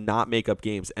 they will not make up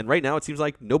games. And right now, it seems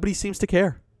like nobody seems to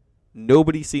care.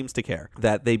 Nobody seems to care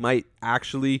that they might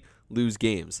actually lose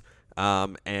games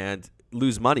and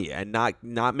lose money and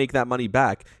not make that money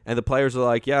back. And the players are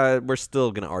like, yeah, we're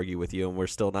still going to argue with you, and we're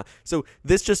still not. So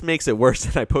this just makes it worse.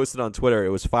 And I posted on Twitter. It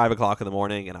was 5 o'clock in the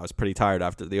morning, and I was pretty tired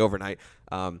after the overnight.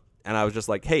 And I was just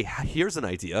like, hey, here's an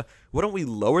idea. Why don't we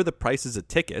lower the prices of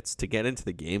tickets to get into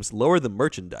the games, lower the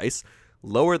merchandise,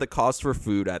 lower the cost for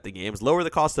food at the games, lower the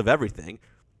cost of everything.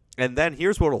 And then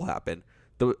here's what will happen.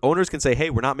 The owners can say, hey,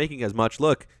 we're not making as much,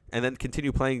 look, and then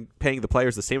continue paying the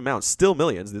players the same amount, still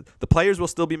millions. The players will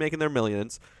still be making their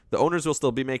millions. The owners will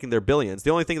still be making their billions. The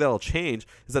only thing that will change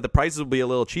is that the prices will be a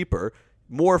little cheaper.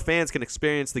 More fans can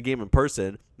experience the game in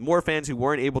person. More fans who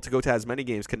weren't able to go to as many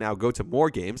games can now go to more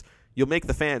games. You'll make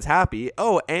the fans happy.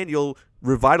 Oh, and you'll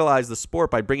revitalize the sport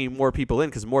by bringing more people in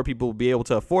because more people will be able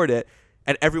to afford it,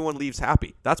 and everyone leaves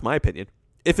happy. That's my opinion.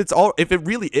 If it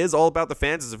really is all about the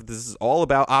fans, if this is all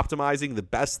about optimizing the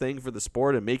best thing for the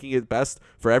sport and making it best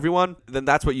for everyone, then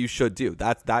that's what you should do.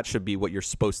 That should be what you're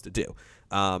supposed to do.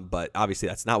 But obviously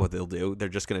that's not what they'll do. They're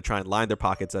just going to try and line their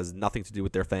pockets. It has nothing to do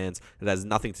with their fans. It has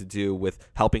nothing to do with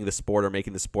helping the sport or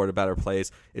making the sport a better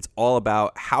place. It's all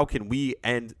about how can we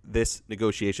end this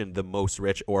negotiation the most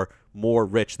rich or more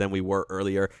rich than we were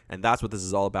earlier. And that's what this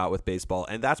is all about with baseball.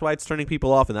 And that's why it's turning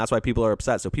people off, and that's why people are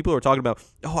upset. So people are talking about,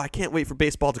 oh, I can't wait for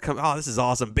baseball to come. Oh, this is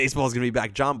awesome. Baseball is going to be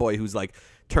back. John Boy, who's like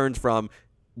turned from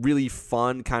really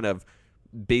fun kind of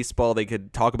baseball. They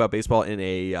could talk about baseball in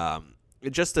a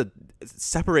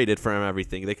separated from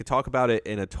everything. They could talk about it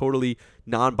in a totally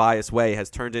non-biased way, has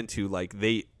turned into like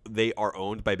they are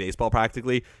owned by baseball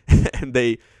practically. And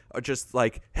they are just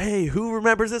like, hey, who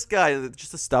remembers this guy? And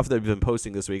just the stuff they've been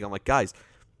posting this week. I'm like, guys,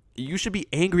 you should be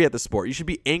angry at the sport. You should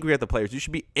be angry at the players. You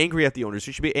should be angry at the owners.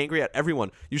 You should be angry at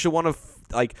everyone. You should want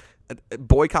to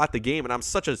boycott the game. And I'm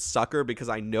such a sucker because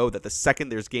I know that the second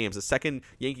there's games, the second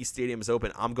Yankee Stadium is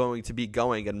open, I'm going to be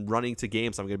going and running to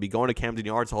games. I'm going to be going to Camden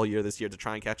Yards all year this year to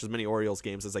try and catch as many Orioles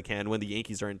games as I can when the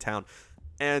Yankees are in town.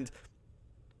 And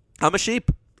I'm a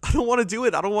sheep. I don't want to do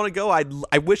it. I don't want to go.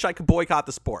 I wish I could boycott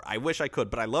the sport. I wish I could,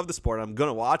 but I love the sport. I'm going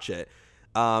to watch it.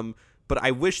 But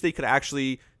I wish they could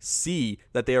actually see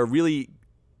that they are really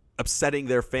upsetting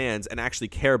their fans and actually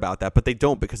care about that, but they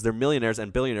don't, because they're millionaires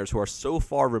and billionaires who are so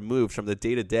far removed from the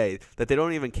day-to-day that they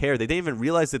don't even care. They didn't even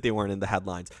realize that they weren't in the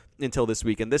headlines until this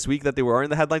week. And this week that they were in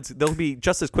the headlines, they'll be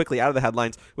just as quickly out of the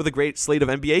headlines with a great slate of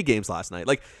NBA games last night.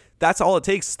 Like, that's all it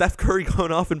takes. Steph Curry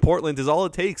going off in Portland is all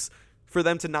it takes for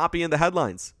them to not be in the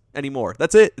headlines anymore.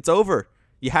 That's it. It's over.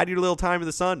 You had your little time in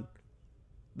the sun.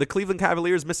 The Cleveland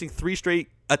Cavaliers missing 3 straight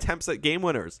attempts at game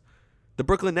winners. The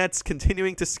Brooklyn Nets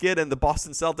continuing to skid, and the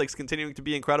Boston Celtics continuing to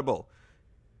be incredible.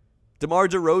 DeMar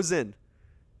DeRozan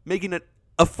making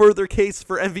a further case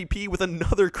for MVP with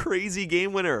another crazy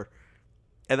game winner.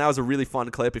 And that was a really fun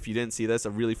clip. If you didn't see this,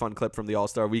 a really fun clip from the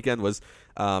All-Star weekend was,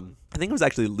 I think it was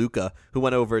actually Luka who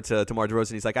went over to DeMar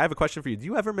DeRozan. He's like, I have a question for you. Do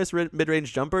you ever miss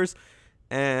mid-range jumpers?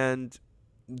 And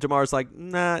DeMar's like,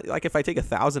 nah, like if I take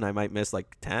 1,000, I might miss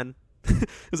like 10. It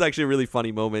was actually a really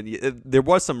funny moment. There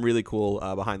was some really cool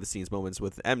behind-the-scenes moments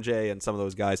with MJ and some of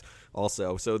those guys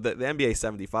also. So the NBA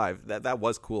 75, that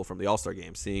was cool from the All-Star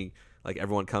game, seeing like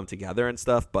everyone come together and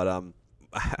stuff. But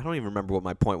I don't even remember what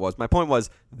my point was. My point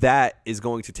was that is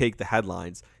going to take the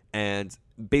headlines, and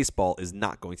baseball is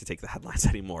not going to take the headlines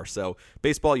anymore. So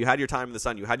baseball, you had your time in the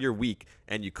sun, you had your week,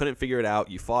 and you couldn't figure it out.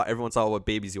 You fought. Everyone saw what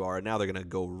babies you are, and now they're going to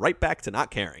go right back to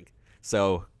not caring.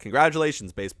 So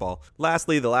congratulations, baseball.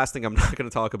 Lastly, the last thing I'm not going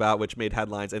to talk about, which made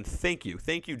headlines, and thank you,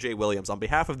 Jay Williams. On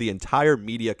behalf of the entire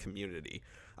media community,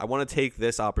 I want to take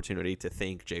this opportunity to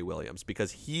thank Jay Williams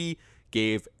because he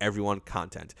gave everyone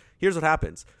content. Here's what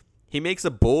happens. He makes a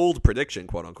bold prediction,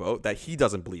 quote unquote, that he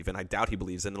doesn't believe in. I doubt he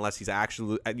believes in unless he's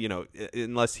actually,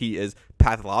 unless he is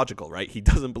pathological, right? He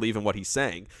doesn't believe in what he's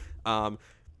saying.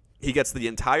 He gets the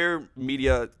entire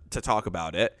media to talk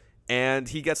about it. And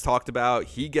he gets talked about,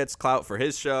 he gets clout for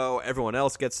his show, everyone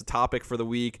else gets the topic for the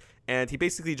week, and he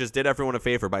basically just did everyone a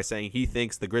favor by saying he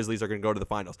thinks the Grizzlies are going to go to the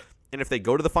finals. And if they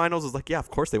go to the finals, it's like, yeah, of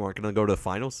course they weren't going to go to the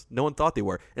finals. No one thought they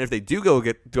were. And if they do go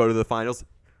to the finals,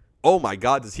 oh my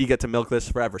God, does he get to milk this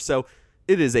forever. So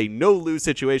It is a no-lose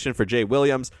situation for Jay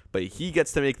Williams, but he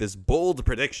gets to make this bold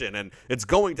prediction, and it's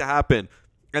going to happen.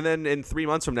 And then in 3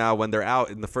 months from now, when they're out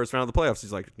in the first round of the playoffs,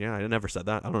 he's like, yeah, I never said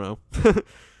that. I don't know.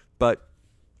 But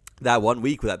that 1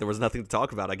 week that there was nothing to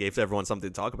talk about, I gave everyone something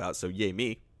to talk about, so yay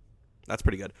me. That's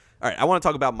pretty good. All right, I want to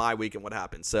talk about my week and what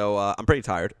happened. So I'm pretty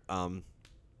tired.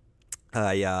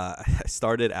 I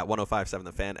started at 105.7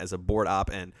 The Fan as a board op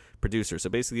and producer. So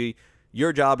basically,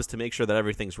 your job is to make sure that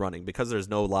everything's running. Because there's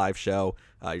no live show,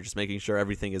 you're just making sure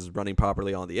everything is running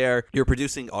properly on the air. You're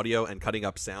producing audio and cutting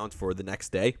up sound for the next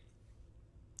day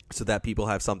so that people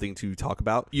have something to talk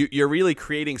about. You're really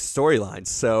creating storylines.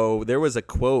 So there was a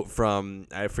quote from,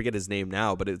 I forget his name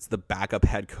now, but it's the backup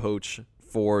head coach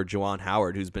for Juwan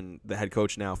Howard, who's been the head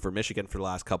coach now for Michigan for the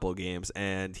last couple of games,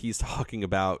 and he's talking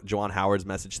about Juwan Howard's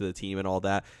message to the team and all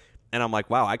that. And I'm like,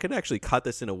 wow, I could actually cut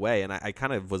this in a way, and I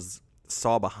kind of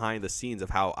saw behind the scenes of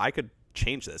how I could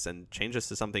change this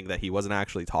to something that he wasn't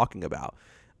actually talking about.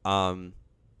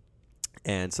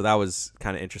 And so that was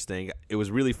kind of interesting. It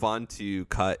was really fun to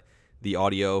cut the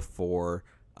audio for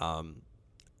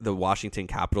the Washington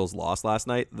Capitals loss last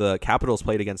night. The Capitals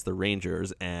played against the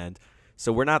Rangers, and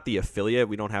so we're not the affiliate.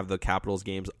 We don't have the Capitals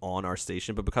games on our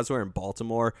station, but because we're in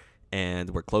Baltimore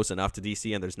and we're close enough to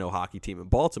DC and there's no hockey team in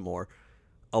Baltimore,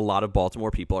 a lot of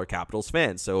Baltimore people are Capitals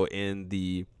fans. So in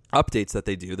the updates that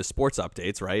they do, the sports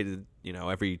updates, right? You know,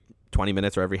 every 20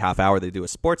 minutes or every half hour, they do a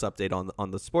sports update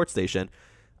on the sports station.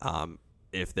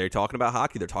 If they're talking about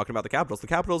hockey, they're talking about the Capitals. The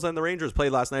Capitals and the Rangers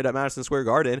played last night at Madison Square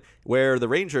Garden, where the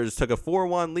Rangers took a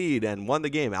 4-1 lead and won the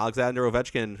game. Alexander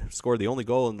Ovechkin scored the only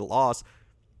goal in the loss.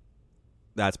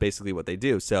 That's basically what they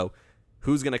do. So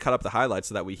who's going to cut up the highlights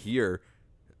so that we hear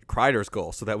Kreider's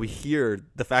goal, so that we hear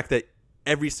the fact that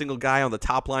every single guy on the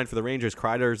top line for the Rangers,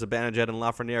 Kreider, Zibanejad, and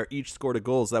Lafreniere, each scored a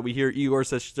goal, so that we hear Igor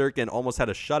Shesterkin almost had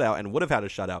a shutout and would have had a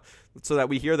shutout, so that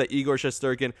we hear that Igor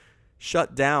Shesterkin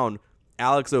shut down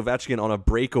Alex Ovechkin on a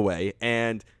breakaway,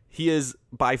 and he is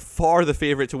by far the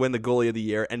favorite to win the goalie of the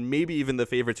year and maybe even the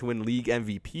favorite to win league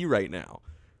MVP right now,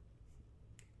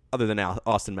 other than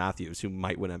Austin Matthews, who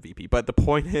might win MVP. But the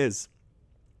point is,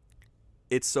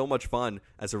 it's so much fun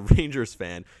as a Rangers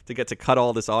fan to get to cut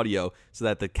all this audio so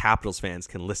that the Capitals fans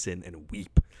can listen and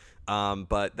weep.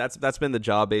 But that's been the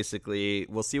job, basically.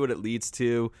 We'll see what it leads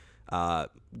to.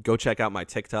 Go check out my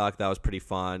TikTok. That was pretty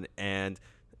fun. And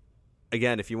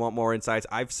again, if you want more insights,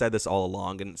 I've said this all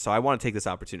along, and so I want to take this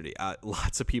opportunity.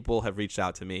 Lots of people have reached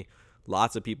out to me.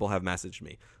 Lots of people have messaged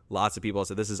me. Lots of people have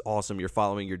said, this is awesome. You're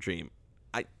following your dream.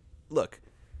 Look,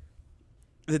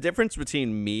 the difference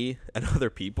between me and other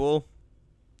people,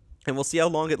 and we'll see how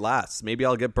long it lasts. Maybe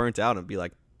I'll get burnt out and be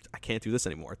like, I can't do this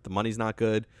anymore. The money's not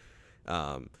good.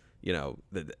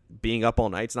 Being up all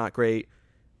night's not great.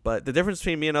 But the difference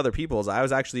between me and other people is I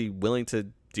was actually willing to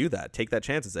do that, take that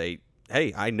chance and say,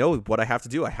 hey, I know what I have to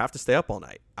do. I have to stay up all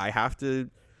night. I have to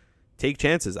take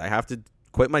chances. I have to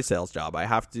quit my sales job. I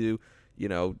have to,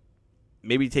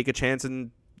 maybe take a chance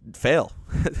and fail.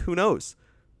 Who knows?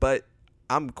 But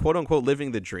I'm quote-unquote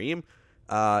living the dream,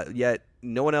 yet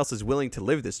no one else is willing to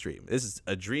live this dream. This is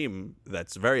a dream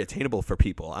that's very attainable for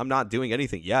people. I'm not doing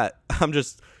anything yet. I'm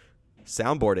just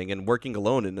soundboarding and working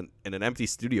alone in an empty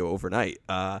studio overnight.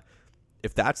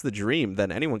 If that's the dream,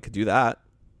 then anyone could do that.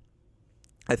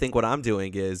 I think what I'm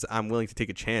doing is I'm willing to take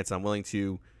a chance. I'm willing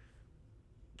to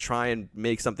try and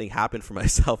make something happen for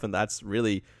myself, and that's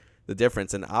really the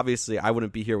difference. And obviously, I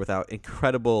wouldn't be here without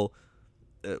incredible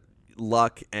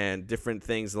luck and different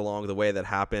things along the way that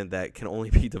happened that can only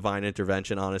be divine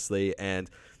intervention, honestly, and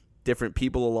different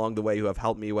people along the way who have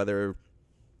helped me, whether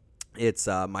it's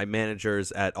my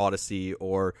managers at Audacy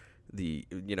or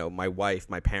my wife,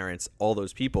 my parents, all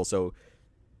those people. So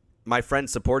my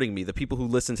friends supporting me, the people who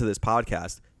listen to this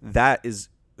podcast, that is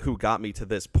who got me to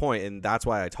this point, and that's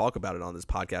why I talk about it on this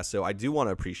podcast. So I do want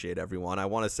to appreciate everyone. I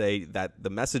want to say that the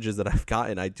messages that I've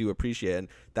gotten, I do appreciate, and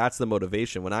that's the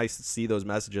motivation. When I see those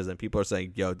messages and people are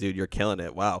saying, yo, dude, you're killing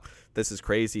it. Wow, this is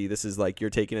crazy. This is like you're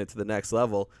taking it to the next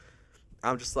level.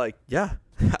 I'm just like, yeah,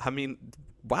 I mean,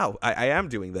 wow, I am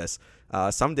doing this.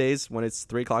 Some days when it's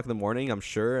 3 o'clock in the morning, I'm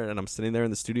sure, and I'm sitting there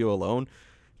in the studio alone,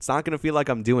 it's not going to feel like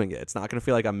I'm doing it. It's not going to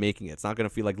feel like I'm making it. It's not going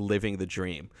to feel like living the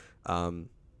dream.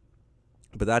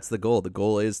 But that's the goal. The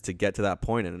goal is to get to that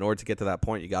point. And in order to get to that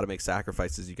point, you got to make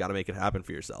sacrifices. You got to make it happen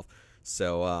for yourself.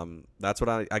 So that's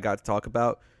what I got to talk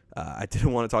about. I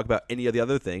didn't want to talk about any of the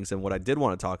other things. And what I did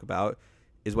want to talk about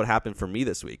is what happened for me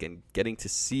this week and getting to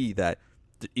see that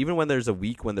even when there's a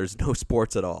week when there's no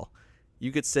sports at all,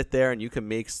 you could sit there and you can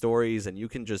make stories and you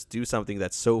can just do something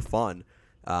that's so fun.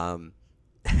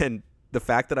 And the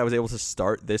fact that I was able to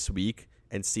start this week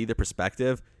and see the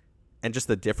perspective and just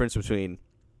the difference between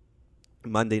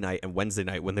Monday night and Wednesday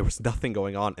night when there was nothing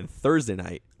going on, and Thursday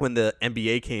night when the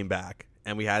NBA came back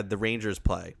and we had the Rangers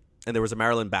play and there was a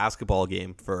Maryland basketball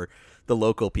game for the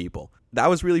local people. That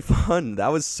was really fun. That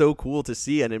was so cool to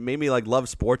see, and it made me like love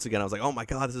sports again. I was like, oh my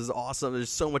God, this is awesome. There's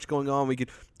so much going on. We could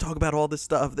talk about all this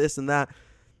stuff, this and that.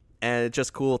 And it's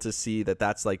just cool to see that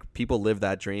that's like people live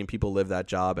that dream, people live that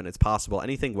job, and it's possible.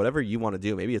 Anything, whatever you want to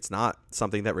do, maybe it's not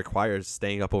something that requires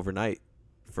staying up overnight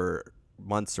for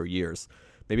months or years.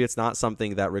 Maybe it's not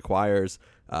something that requires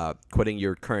quitting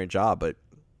your current job, but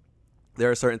there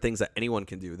are certain things that anyone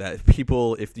can do that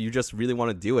people, if you just really want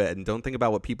to do it and don't think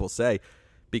about what people say.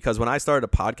 Because when I started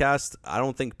a podcast, I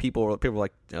don't think people were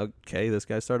like, okay, this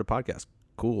guy started a podcast.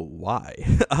 Cool. Why?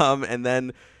 And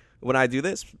then when I do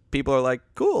this, people are like,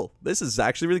 cool, this is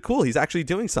actually really cool. He's actually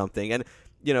doing something. And,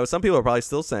 some people are probably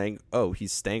still saying, oh,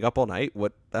 he's staying up all night.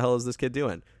 What the hell is this kid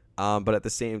doing? But at the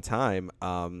same time,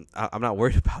 I'm not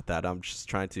worried about that. I'm just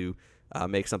trying to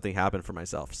make something happen for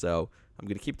myself. So I'm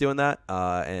going to keep doing that.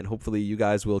 And hopefully you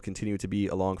guys will continue to be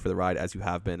along for the ride as you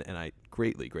have been. And I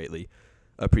greatly, greatly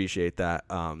appreciate that.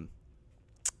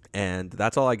 And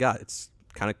that's all I got. It's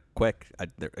kind of quick.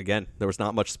 Again, there was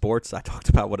not much sports. I talked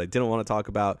about what I didn't want to talk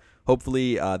about.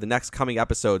 Hopefully the next coming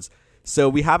episodes. So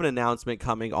we have an announcement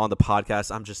coming on the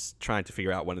podcast. I'm just trying to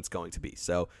figure out when it's going to be.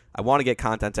 So I want to get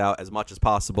content out as much as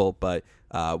possible, but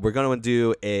we're going to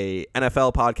do a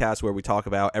NFL podcast where we talk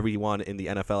about everyone in the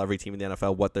NFL, every team in the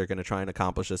NFL, what they're going to try and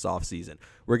accomplish this offseason.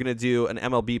 We're going to do an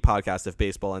MLB podcast if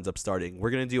baseball ends up starting. We're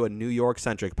going to do a New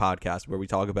York-centric podcast where we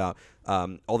talk about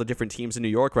all the different teams in New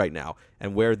York right now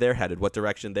and where they're headed, what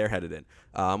direction they're headed in.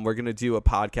 We're going to do a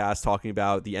podcast talking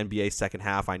about the NBA second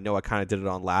half. I know I kind of did it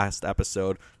on last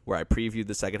episode where I previewed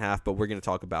the second half, but we're going to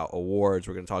talk about awards.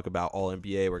 We're going to talk about all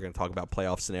NBA. We're going to talk about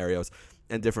playoff scenarios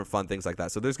and different fun things like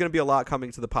that. So there's going to be a lot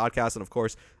coming to the podcast. And of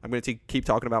course, I'm going to keep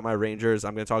talking about my Rangers.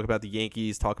 I'm going to talk about the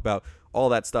Yankees, talk about all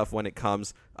that stuff when it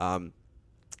comes. And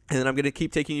then I'm going to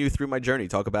keep taking you through my journey,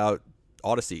 talk about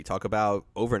Audacy, talk about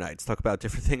overnights, talk about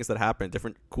different things that happen,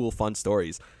 different cool, fun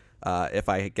stories. If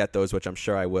I get those, which I'm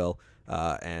sure I will.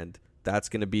 And that's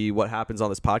going to be what happens on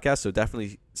this podcast. So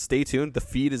definitely stay tuned. The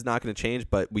feed is not going to change,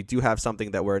 but we do have something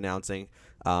that we're announcing,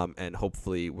 and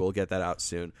hopefully we'll get that out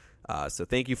soon. So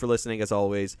thank you for listening as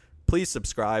always. Please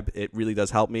subscribe. It really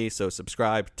does help me. So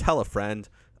subscribe, tell a friend,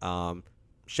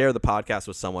 share the podcast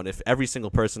with someone. If every single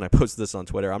person, I posted this on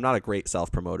Twitter, I'm not a great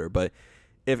self-promoter, but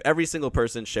if every single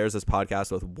person shares this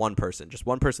podcast with one person, just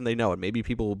one person they know, and maybe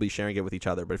people will be sharing it with each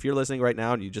other. But if you're listening right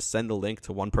now and you just send the link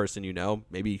to one person you know,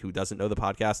 maybe who doesn't know the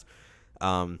podcast,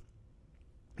 that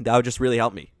would just really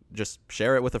help me. Just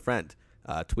share it with a friend.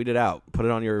 Tweet it out. Put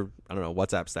it on your,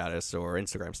 WhatsApp status or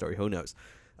Instagram story. Who knows?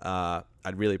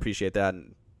 I'd really appreciate that.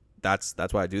 And that's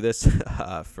why I do this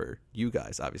for you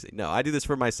guys, obviously. No, I do this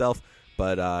for myself,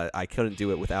 but I couldn't do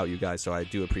it without you guys, so I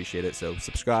do appreciate it. So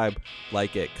subscribe,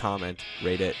 like it, comment,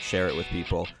 rate it, share it with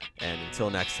people. And until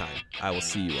next time, I will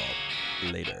see you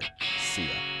all later. See ya.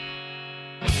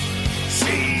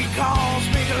 She calls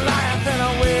me Goliath and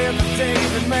I wear the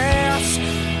David mask.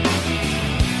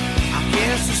 I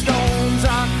guess the stones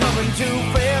are coming too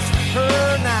fast for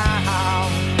her now.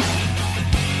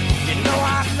 You know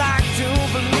I'd like to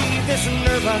believe this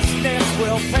nervousness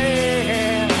will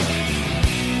pass.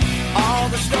 All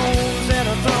the stones that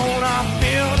are thrown are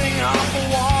building up a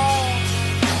wall.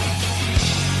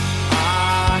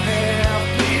 I have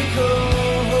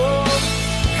become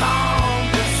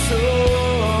conqueror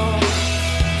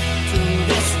to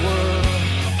this world.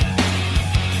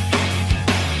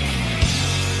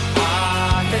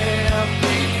 I have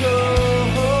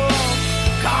become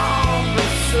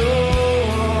conqueror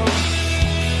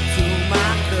to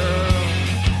my girl.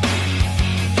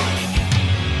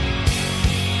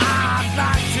 I'd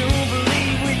like to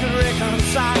believe we could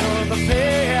reconcile the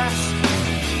past,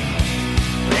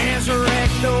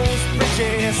 resurrect those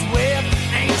bridges with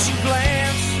ancient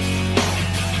glass.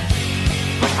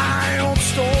 But my old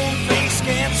stone face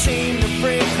can't seem to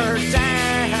break her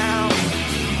down.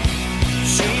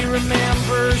 She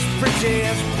remembers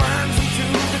bridges, burns them to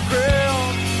the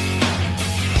ground.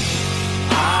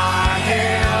 I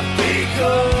have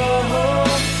become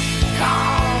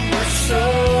conqueror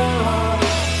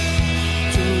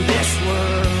to this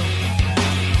world.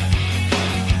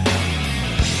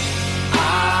 I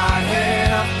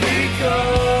have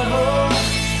become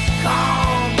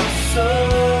conqueror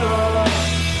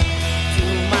to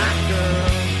my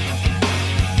girl.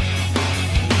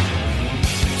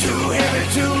 Too heavy,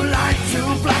 too light, too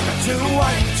black or too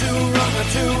white, too wrong or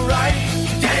too right,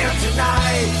 today or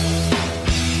tonight.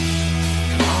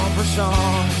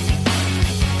 Conqueror.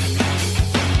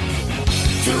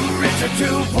 rich or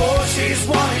too poor, she's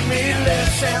wanting me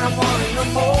less and I'm wanting her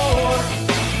more.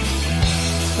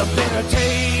 The bitter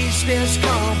taste is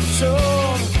coming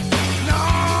soon. No,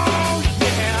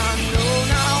 yeah, no,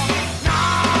 no, no.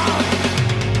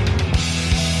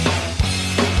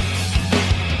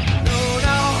 No,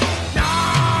 no, no,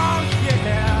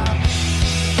 yeah.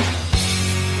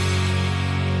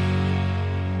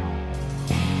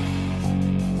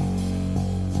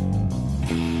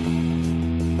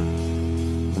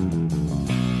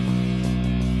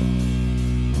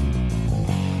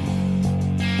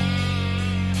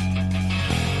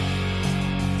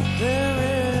 There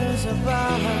is a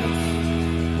balance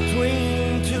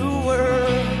between two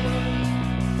worlds,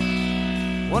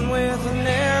 one with a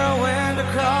narrow end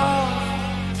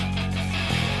across.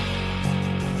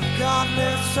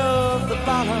 Regardless of the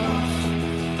balance,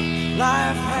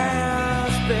 life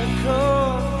has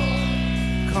become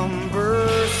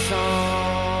cumbersome.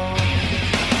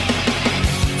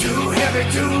 Too heavy,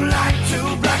 too light, too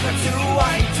black or too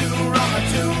white, too wrong or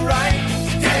too right,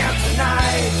 day after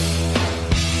night.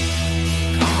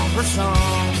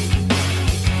 Cumbersome.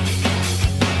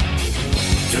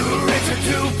 Too rich or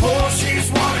too poor, she's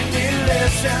wanting me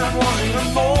less and I'm wanting her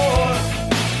more.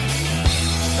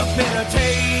 The bitter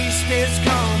taste is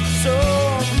come so